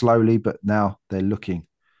slowly, but now they're looking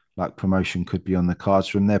like promotion could be on the cards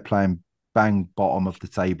from. They're playing bang bottom of the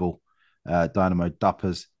table. Dynamo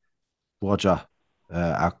Duppers. Roger,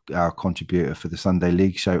 our contributor for the Sunday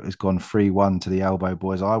League show, has gone 3-1 to the Elbow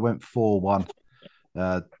Boys. I went 4-1.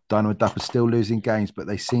 Dynamo Duppers still losing games, but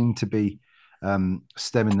they seem to be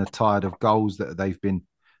stemming the tide of goals that they've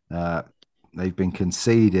been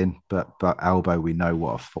conceding. But Elbow, we know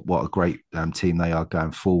what a great team they are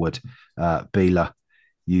going forward. Bila,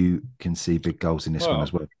 you can see big goals in this one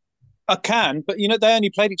as well. I can, but they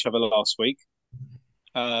only played each other last week,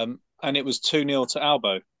 and it was 2-0 to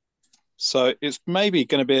Albo. So it's maybe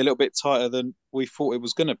going to be a little bit tighter than we thought it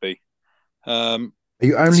was going to be. Are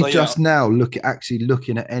you only just now looking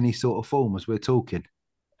at any sort of form as we're talking?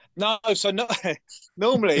 No,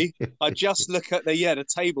 normally I just look at the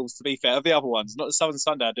tables, to be fair, of the other ones, not the Southern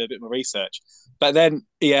Sunday. I do a bit more research. But then,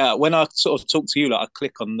 when I sort of talk to you, I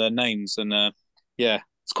click on the names and,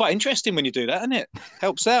 it's quite interesting when you do that, isn't it?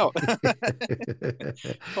 Helps out.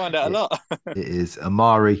 Find out a lot. It is.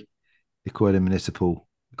 Amari, the Croydon Municipal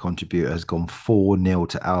contributor, has gone 4-0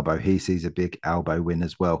 to Albo. He sees a big Albo win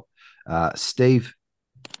as well. Steve,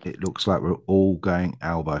 it looks like we're all going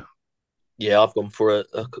Albo. Yeah, I've gone for a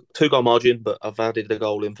 2-goal margin, but I've added a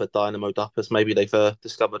goal in for Dynamo Duppers. Maybe they've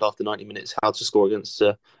discovered after 90 minutes how to score against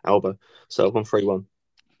Albo. So I've gone 3-1.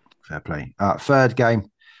 Fair play. Third game,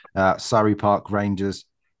 Surrey Park Rangers.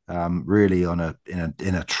 Really in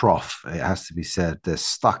a trough, it has to be said. They're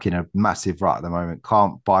stuck in a massive rut at the moment.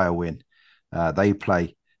 Can't buy a win. They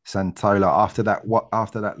play Santola after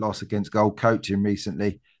that loss against Gold Coaching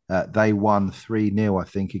recently. They won 3-0, I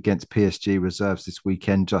think, against PSG reserves this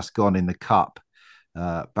weekend, just gone in the cup.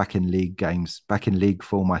 Back in league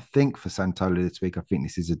form, I think, for Santola this week. I think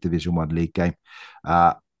this is a Division 1 league game.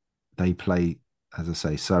 They play, as I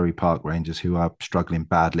say, Surrey Park Rangers, who are struggling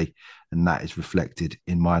badly, and that is reflected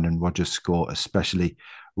in mine and Roger's score, especially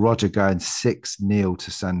Roger going 6-0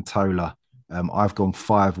 to Santola. I've gone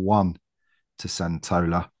 5-1 to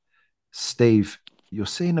Santola. Steve, you're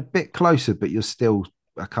seeing a bit closer, but you're still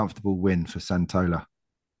a comfortable win for Santola.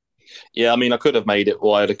 Yeah, I mean, I could have made it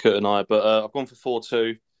wider, couldn't I? But I've gone for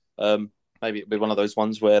 4-2. Maybe it'll be one of those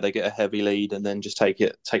ones where they get a heavy lead and then just take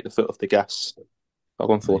the foot off the gas. I've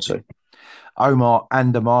gone 4-2. Omar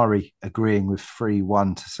and Amari agreeing with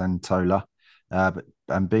 3-1 to Santola.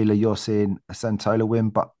 And Bila, you're seeing a Santola win,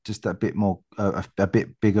 but just a bit more, a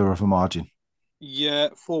bit bigger of a margin. Yeah,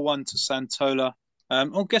 4-1 to Santola.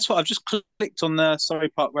 Guess what? I've just clicked on the Surrey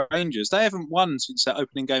Park Rangers. They haven't won since that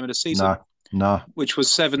opening game of the season. No. Which was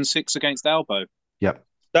 7-6 against Albo. Yep.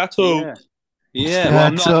 That's all. Yeah. Well,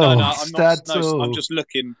 I'm just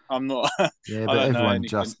looking. I'm not. Yeah, but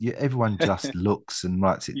everyone just looks and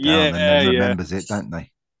writes it down and then remembers it, don't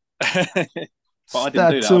they? But I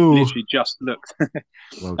didn't do that. I literally just looked.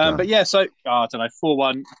 Well done. But yeah, so I don't know.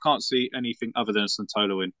 4-1. I can't see anything other than a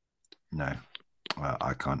Santola win. No. Well,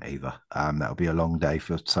 I can't either. That'll be a long day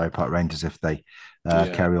for Surrey Park Rangers if they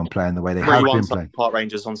carry on playing the way they have been playing. Park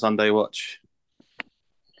Rangers on Sunday watch.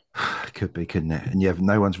 Could be, couldn't it? And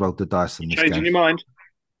no one's rolled the dice on this game. Changing your mind?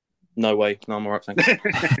 No way. No, I'm all right, thanks.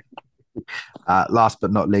 Last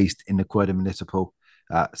but not least, in the Croydon Municipal,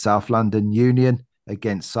 South London Union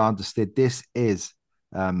against Sanderstead. This is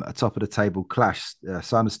a top of the table clash.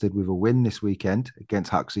 Sanderstead with a win this weekend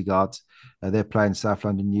against Huxley Guards. They're playing South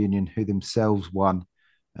London Union, who themselves won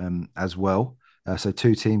as well. So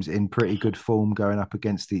two teams in pretty good form going up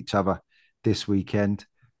against each other this weekend.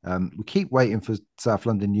 We keep waiting for South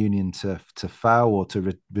London Union to fail or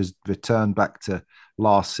to return back to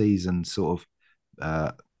last season sort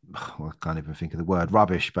of I can't even think of the word,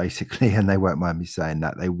 rubbish, basically, and they won't mind me saying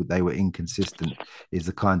that. They were inconsistent is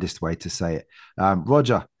the kindest way to say it.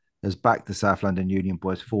 Roger has backed the South London Union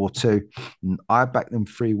boys 4-2, and I backed them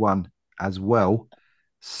 3-1 as well.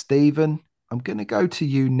 Stephen, I'm going to go to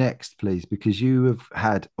you next, please, because you have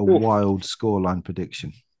had a wild scoreline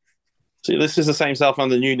prediction. See, this is the same South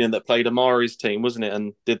London Union that played Amari's team, wasn't it,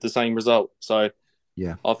 and did the same result. So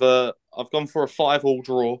yeah, I've gone for a 5-5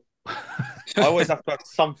 draw. I always have to have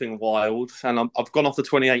something wild, and I've gone off the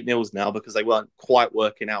 28 nils now because they weren't quite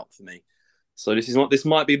working out for me. So this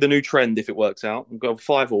might be the new trend if it works out. I'm going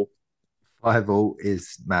 5-5. 5-5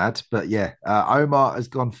 is mad, but yeah, Omar has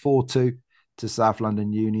gone 4-2 to South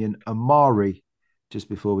London Union. Amari, just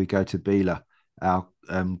before we go to Bila, our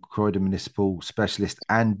Croydon Municipal specialist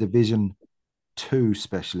and Division 2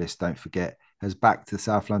 specialist, don't forget, has backed the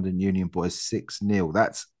South London Union boys 6-0.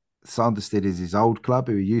 That's Sanderstead is his old club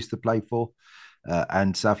who he used to play for,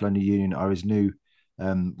 and South London Union are his new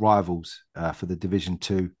rivals for the Division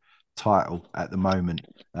 2 title at the moment.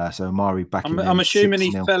 So Amari backing them I'm assuming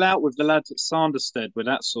he 6-0. fell out with the lads at Sanderstead with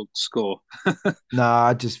that sort of score. No,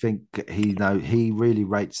 I just think he really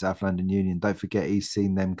rates South London Union. Don't forget he's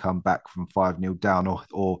seen them come back from 5-0 down,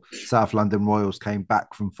 or South London Royals came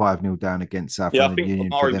back from 5-0 down against South Yeah, I London think Union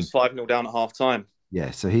for Amari them. was 5-0 down at half time.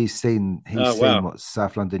 Yeah, so he's seen wow. what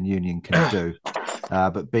South London Union can do.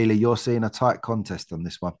 But Beeley, you're seeing a tight contest on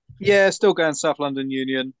this one. Yeah, still going South London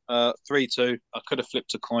Union, 3-2. I could have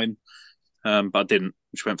flipped a coin, but I didn't,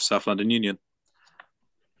 which went for South London Union.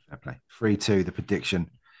 Fair play. 3-2, the prediction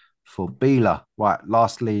for Beela. Right,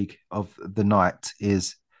 last league of the night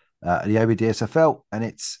is the OBDSFL,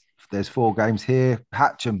 and there's 4 games here.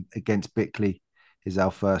 Hatcham against Bickley is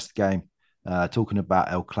our first game. Talking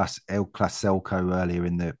about El Clasico earlier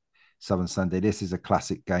in the Southern Sunday. This is a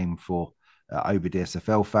classic game for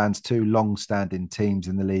OBDSFL fans. 2 long-standing teams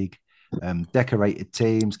in the league, decorated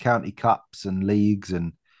teams, county cups and leagues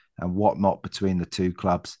and whatnot between the 2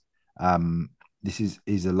 clubs. This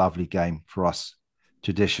is a lovely game for us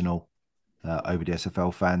traditional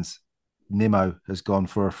OBDSFL fans. Nimmo has gone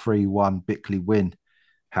for a 3-1 Bickley win.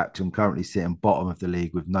 Hatcham currently sitting bottom of the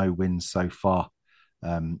league with no wins so far.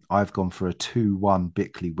 I've gone for a 2-1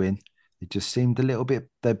 Bickley win. It just seemed a little bit,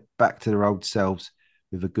 they're back to their old selves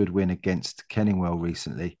with a good win against Kenningwell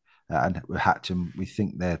recently. And with Hatcham, we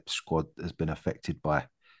think their squad has been affected by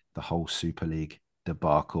the whole Super League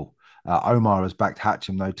debacle. Omar has backed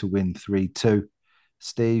Hatcham, though, to win 3-2.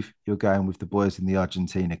 Steve, you're going with the boys in the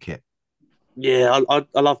Argentina kit. Yeah,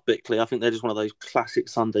 I love Bickley. I think they're just one of those classic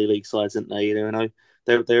Sunday League sides, aren't they? You know,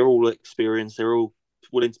 they're all experienced. They're all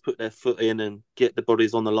willing to put their foot in and get the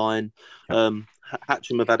bodies on the line. Yep.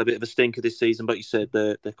 Hatcham have had a bit of a stinker this season, but you said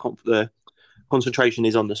the concentration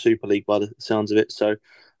is on the Super League by the sounds of it. So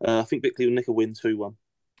I think Bickley will nick a win 2-1.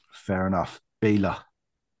 Fair enough. Beela.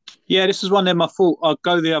 Yeah, this is one of them I thought I'd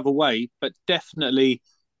go the other way, but definitely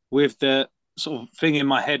with the sort of thing in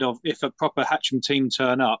my head of if a proper Hatcham team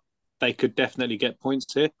turn up, they could definitely get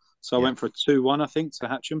points here. So I went for a 2-1, I think, to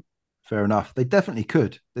Hatcham. Fair enough. They definitely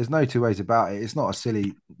could. There's no 2 ways about it. It's not a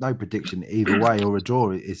silly, no prediction either way, or a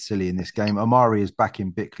draw is silly in this game. Amari is backing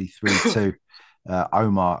Bickley 3-2.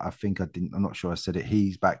 Omar, I'm not sure I said it.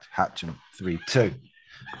 He's backed Hatcham 3-2.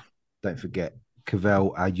 Don't forget,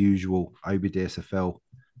 Cavell, our usual OBDSFL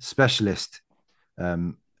specialist,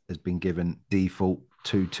 has been given default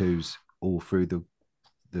 2-2s all through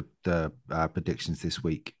the predictions this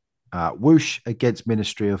week. Whoosh against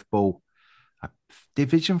Ministry of Ball.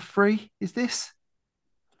 Division 3, is this?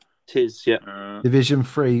 Tis, yeah. Division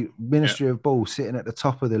 3, Ministry of Ball sitting at the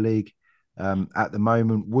top of the league at the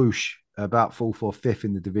moment. Whoosh about 4th or 5th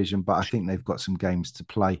in the division, but I think they've got some games to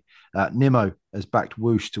play. Nimmo has backed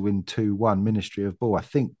Whoosh to win 2-1. Ministry of Ball, I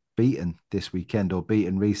think, beaten this weekend or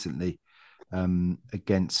beaten recently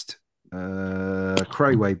against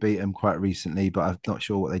Crowway beat them quite recently, but I'm not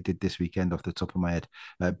sure what they did this weekend off the top of my head.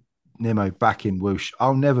 Nimmo back in Whoosh.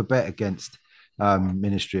 I'll never bet against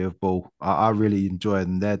Ministry of Ball. I really enjoy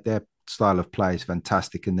them. Their style of play is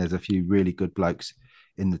fantastic, and there's a few really good blokes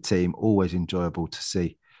in the team. Always enjoyable to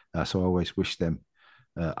see. So I always wish them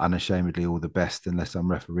unashamedly all the best, unless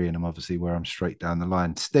I'm refereeing them, obviously, where I'm straight down the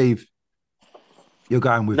line. Steve, you're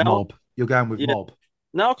going with Mob. You're going with Mob.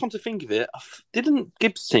 Now I come to think of it, didn't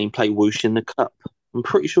Gibbs' team play Whoosh in the Cup? I'm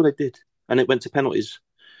pretty sure they did. And it went to penalties.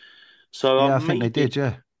 So I think they did,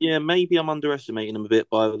 yeah. Yeah, maybe I'm underestimating them a bit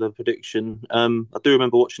by the prediction. I do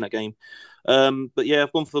remember watching that game. But yeah,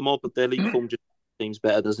 I've gone for the Mob, but their league form just seems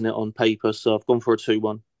better, doesn't it, on paper? So I've gone for a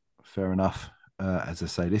 2-1. Fair enough. As I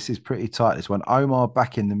say, this is pretty tight, this one. Omar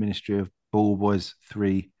back in the Ministry of Ball Boys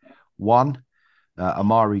 3-1.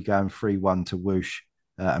 Amari going 3-1 to Whoosh.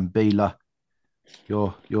 And Beela,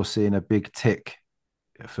 you're seeing a big tick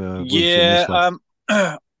for Whoosh in this one.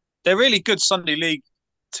 They're really good Sunday League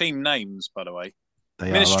team names, by the way.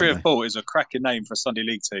 Ministry of Ball is a cracking name for a Sunday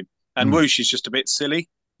League team. And Whoosh is just a bit silly.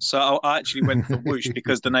 So I actually went for Whoosh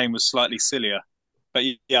because the name was slightly sillier. But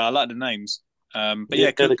yeah, I like the names. But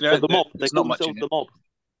the Mob. There's They not call much in themselves it. the Mob.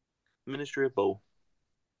 Ministry of Ball.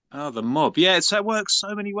 Oh, the Mob. Yeah, so it works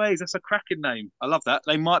so many ways. That's a cracking name. I love that.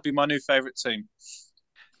 They might be my new favourite team.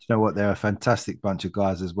 You know what? They're a fantastic bunch of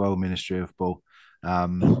guys as well, Ministry of Ball.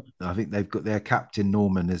 I think they've got their captain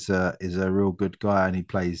Norman is a real good guy, and he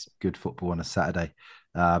plays good football on a Saturday.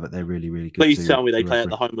 But they're really, really good. Please tell me they play at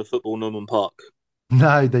the home of football, Norman Park.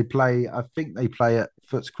 No, they play. I think they play at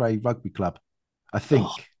Footscray Rugby Club. I think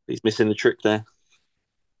he's missing the trick there.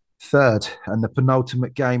 Third and the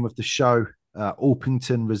penultimate game of the show,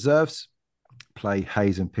 Alpington Reserves play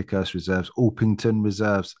Hayes and Pickhurst Reserves. Alpington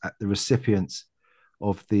Reserves at the recipients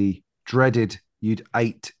of the dreaded You'd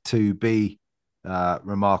 8 to be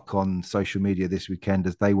remark on social media this weekend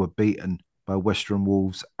as they were beaten by Western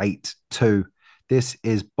Wolves 8-2. This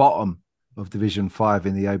is bottom of Division 5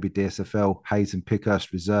 in the OBDSFL. Hayes and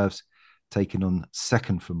Pickhurst Reserves taking on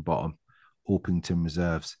second from bottom, Orpington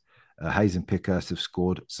Reserves. Hayes and Pickhurst have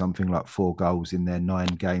scored something like 4 goals in their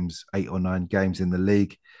 8 or 9 games in the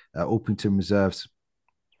league. Orpington Reserves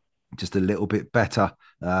just a little bit better.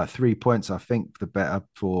 3 points, I think, the better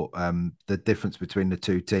for the difference between the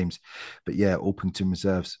two teams. But yeah, Orpington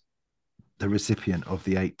Reserves, the recipient of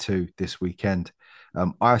the 8-2 this weekend.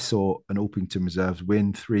 I saw an Orpington Reserves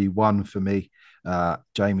win, 3-1 for me.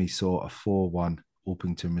 Jamie saw a 4-1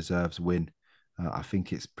 Orpington Reserves win. I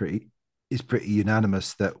think it's pretty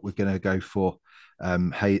unanimous that we're going to go for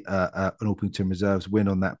an Orpington Reserves win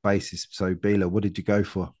on that basis. So, Bila, what did you go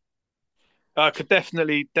for? Could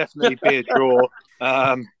definitely be a draw.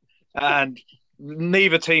 And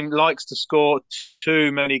neither team likes to score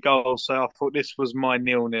too many goals. So I thought this was my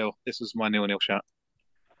 0-0. This was my 0-0 shot.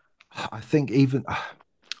 I think even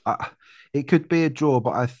it could be a draw,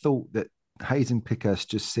 but I thought that Hayes and Pickhurst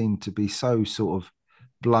just seemed to be so sort of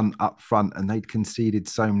blunt up front, and they'd conceded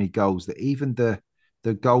so many goals that even the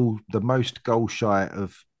most goal shy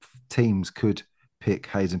of teams could pick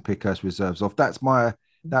Hayes and Pickhurst Reserves off. That's my.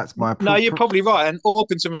 No, you're probably right. And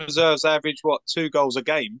Orpington Reserves average 2 goals a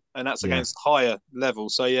game, and that's against higher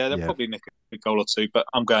levels. So yeah, they'll probably nick a goal or two. But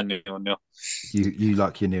I'm going 0-0. You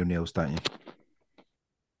like your 0-0s, don't you?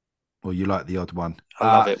 Or you like the odd one?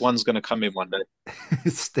 I love it. One's going to come in one day.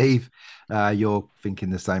 Steve, you're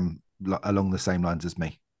thinking along the same lines as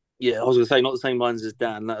me. Yeah, I was going to say not the same lines as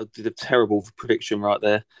Dan. That did a terrible prediction right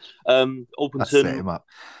there. Orpington, set him up.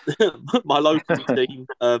 My local team.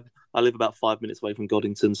 I live about 5 minutes away from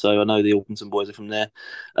Goddington, so I know the Orpington boys are from there.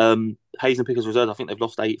 Hayes and Pickhurst Reserves, I think they've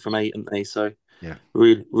lost 8 from 8, haven't they? So yeah,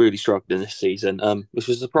 really, really struggling this season, which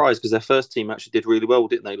was a surprise because their first team actually did really well,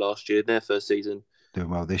 didn't they, last year, their first season? Doing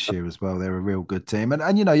well this year as well. They're a real good team.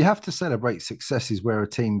 And you know, you have to celebrate successes where a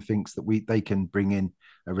team thinks that they can bring in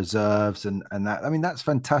reserves and that. I mean, that's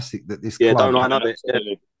fantastic that this club... don't line up it.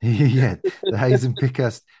 Yeah, the Hayes and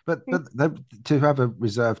Pickhurst. But to have a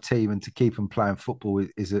reserve team and to keep them playing football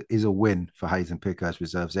is a win for Hayes and Pickhurst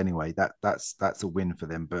Reserves anyway. That's a win for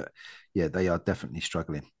them. But yeah, they are definitely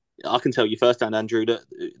struggling. I can tell you firsthand, Andrew, that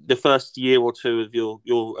the first year or two of your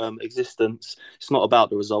existence, it's not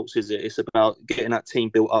about the results, is it? It's about getting that team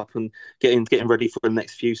built up and getting ready for the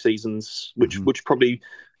next few seasons, which probably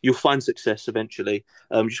you'll find success eventually.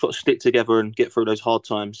 You just got to stick together and get through those hard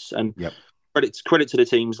times. And credit to the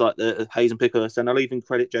teams like the Hayes and Pickhurst, and I'll even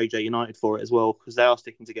credit JJ United for it as well, because they are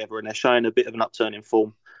sticking together and they're showing a bit of an upturn in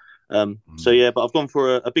form. So yeah, but I've gone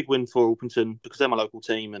for a big win for Orpington because they're my local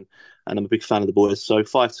team and I'm a big fan of the boys. So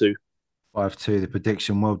 5-2. 5-2, the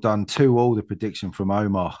prediction. Well done. 2-2, the prediction from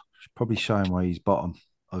Omar. Probably showing why he's bottom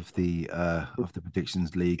of the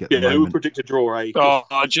predictions league at the moment. Yeah, who predicted draw, eh? Oh,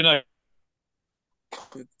 do you know?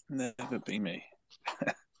 Could never be me.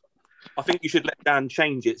 I think you should let Dan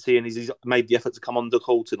change it, seeing as he's made the effort to come on the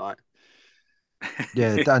call tonight.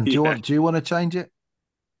 Yeah, Dan, do you want to change it?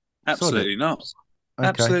 Absolutely not. Okay.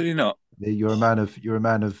 Absolutely not. You're a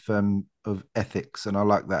man of ethics, and I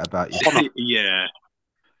like that about you. Yeah.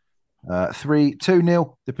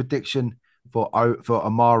 2-0, the prediction for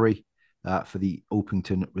Amari for the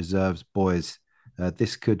Orpington Reserves boys.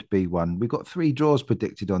 This could be one. We've got 3 draws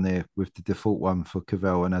predicted on there with the default one for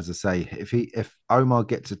Cavell. And as I say, if Omar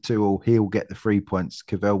gets a 2-2, he'll get the 3 points.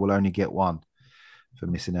 Cavell will only get 1 for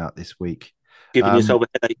missing out this week. Giving yourself a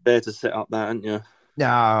headache there to set up that, aren't you? No,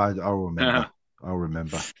 I'll remember. I'll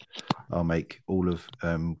remember. I'll make all of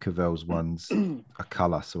Cavell's ones a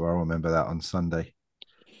colour, so I'll remember that on Sunday.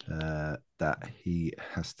 That he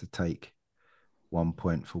has to take 1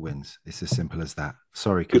 point for wins. It's as simple as that.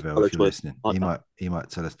 Sorry, Cavell, if you're listening. He might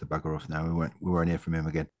tell us to bugger off now. We won't hear from him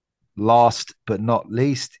again. Last but not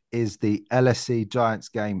least is the LSC Giants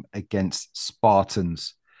game against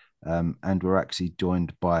Spartans. And we're actually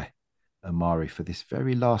joined by Amari for this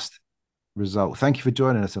very last result. Thank you for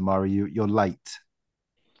joining us, Amari. You're late.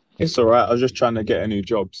 It's all right. I was just trying to get a new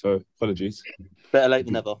job, so apologies. Better late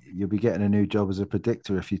than never. You'll be getting a new job as a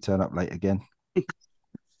predictor if you turn up late again.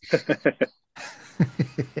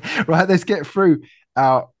 Right, let's get through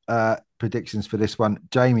our predictions for this one.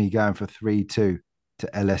 Jamie going for 3-2 to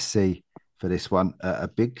LSC for this one. A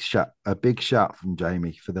big shout from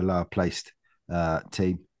Jamie for the lower placed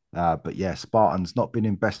team. But yeah, Spartans not been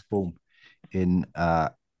in best form in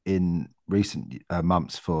recent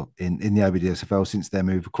months in the OBDSFL since their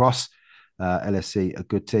move across. LSC, a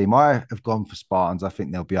good team. I have gone for Spartans. I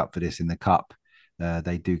think they'll be up for this in the cup.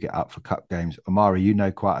 They do get up for cup games. Amari, you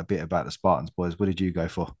know quite a bit about the Spartans boys. What did you go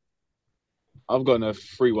for? I've gone a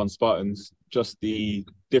 3-1 Spartans. Just the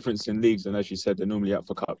difference in leagues, and as you said, they're normally out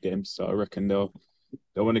for cup games, so I reckon they'll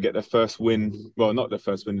want to get their first win. Well, not their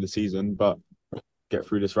first win of the season, but get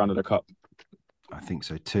through this round of the cup. I think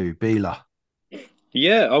so too. Bila.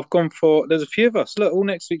 Yeah, I've gone for. There's a few of us. Look, all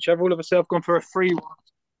next to each other. All of us. I've gone for a 3-1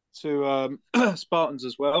 to Spartans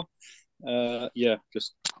as well. Yeah,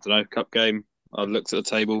 just I don't know, cup game. I looked at the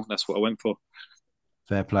table. That's what I went for.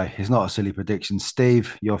 Fair play. It's not a silly prediction.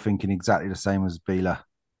 Steve, you're thinking exactly the same as Bila.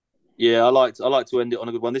 Yeah, I like to end it on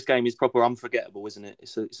a good one. This game is proper unforgettable, isn't it?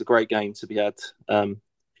 It's a great game to be had. No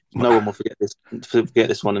one will forget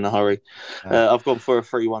this one in a hurry. I've gone for a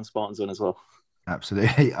 3-1 Spartans win as well.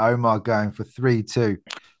 Absolutely. Omar going for 3-2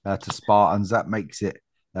 to Spartans. That makes it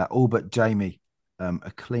all but Jamie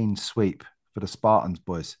a clean sweep for the Spartans,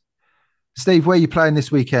 boys. Steve, where are you playing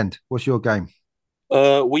this weekend? What's your game?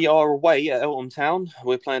 We are away at Eltham Town.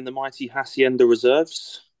 We're playing the mighty Hacienda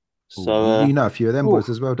Reserves. So you know a few of them boys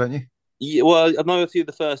as well, don't you? Yeah, well, I know a few of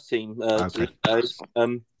the first team. Okay.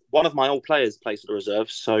 One of my old players plays for the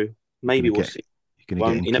Reserves, so maybe we'll see. He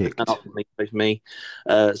never turned up for me,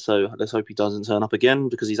 so let's hope he doesn't turn up again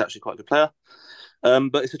because he's actually quite a good player.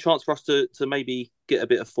 But it's a chance for us to maybe get a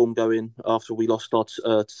bit of form going after we lost our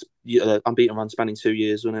unbeaten run spanning 2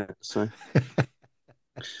 years, wasn't it? So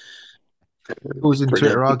it was in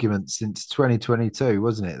Twitter arguments since 2022,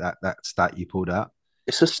 wasn't it? That stat you pulled out.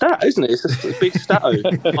 It's a stat, isn't it? It's a big stato.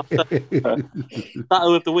 Stato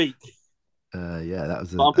of the week. Yeah, that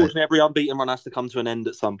was. But unfortunately, every unbeaten run has to come to an end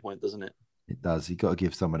at some point, doesn't it? It does. You've got to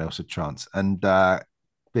give someone else a chance. And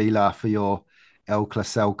Bila, for your El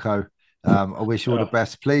Claselco, I wish you all the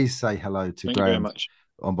best. Please say hello to Graham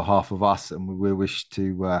on behalf of us, and we wish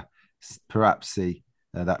to perhaps see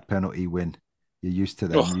that penalty win. You're used to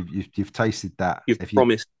them. Oh. You've tasted that. You've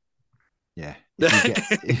promised. Yeah.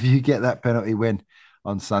 If you get that penalty win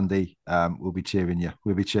on Sunday, we'll be cheering you.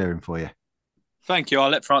 We'll be cheering for you. Thank you. I'll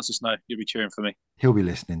let Francis know. You'll be cheering for me. He'll be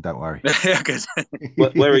listening. Don't worry. Yeah, good.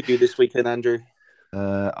 Where are you this weekend, Andrew?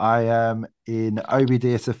 I am in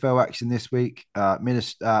OBDSFL action this week. Not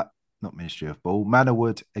Ministry of Ball.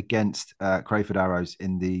 Manorwood against Crayford Arrows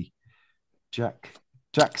in the Jack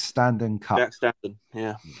Standen Cup. Jack Standen,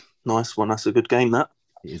 yeah. Nice one. That's a good game, that.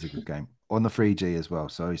 It is a good game. On the 3G as well.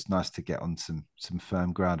 So it's nice to get on some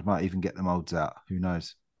firm ground. Might even get the molds out. Who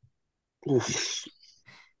knows?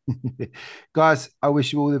 Guys, I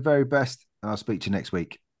wish you all the very best. And I'll speak to you next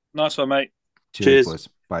week. Nice one, mate. Cheers. Boys.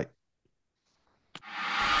 Bye.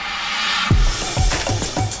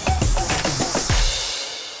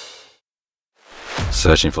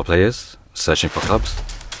 Searching for players? Searching for clubs?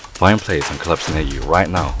 Find players and clubs near you right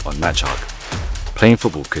now on MatchHawk. Playing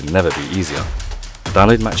football could never be easier.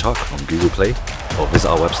 Download MatchHawk on Google Play or visit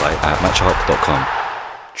our website at matchhawk.com.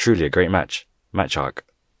 Truly a great match. MatchHawk.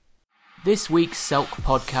 This week's Selk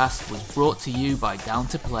podcast was brought to you by Down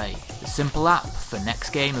to Play, the simple app for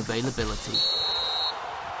next game availability.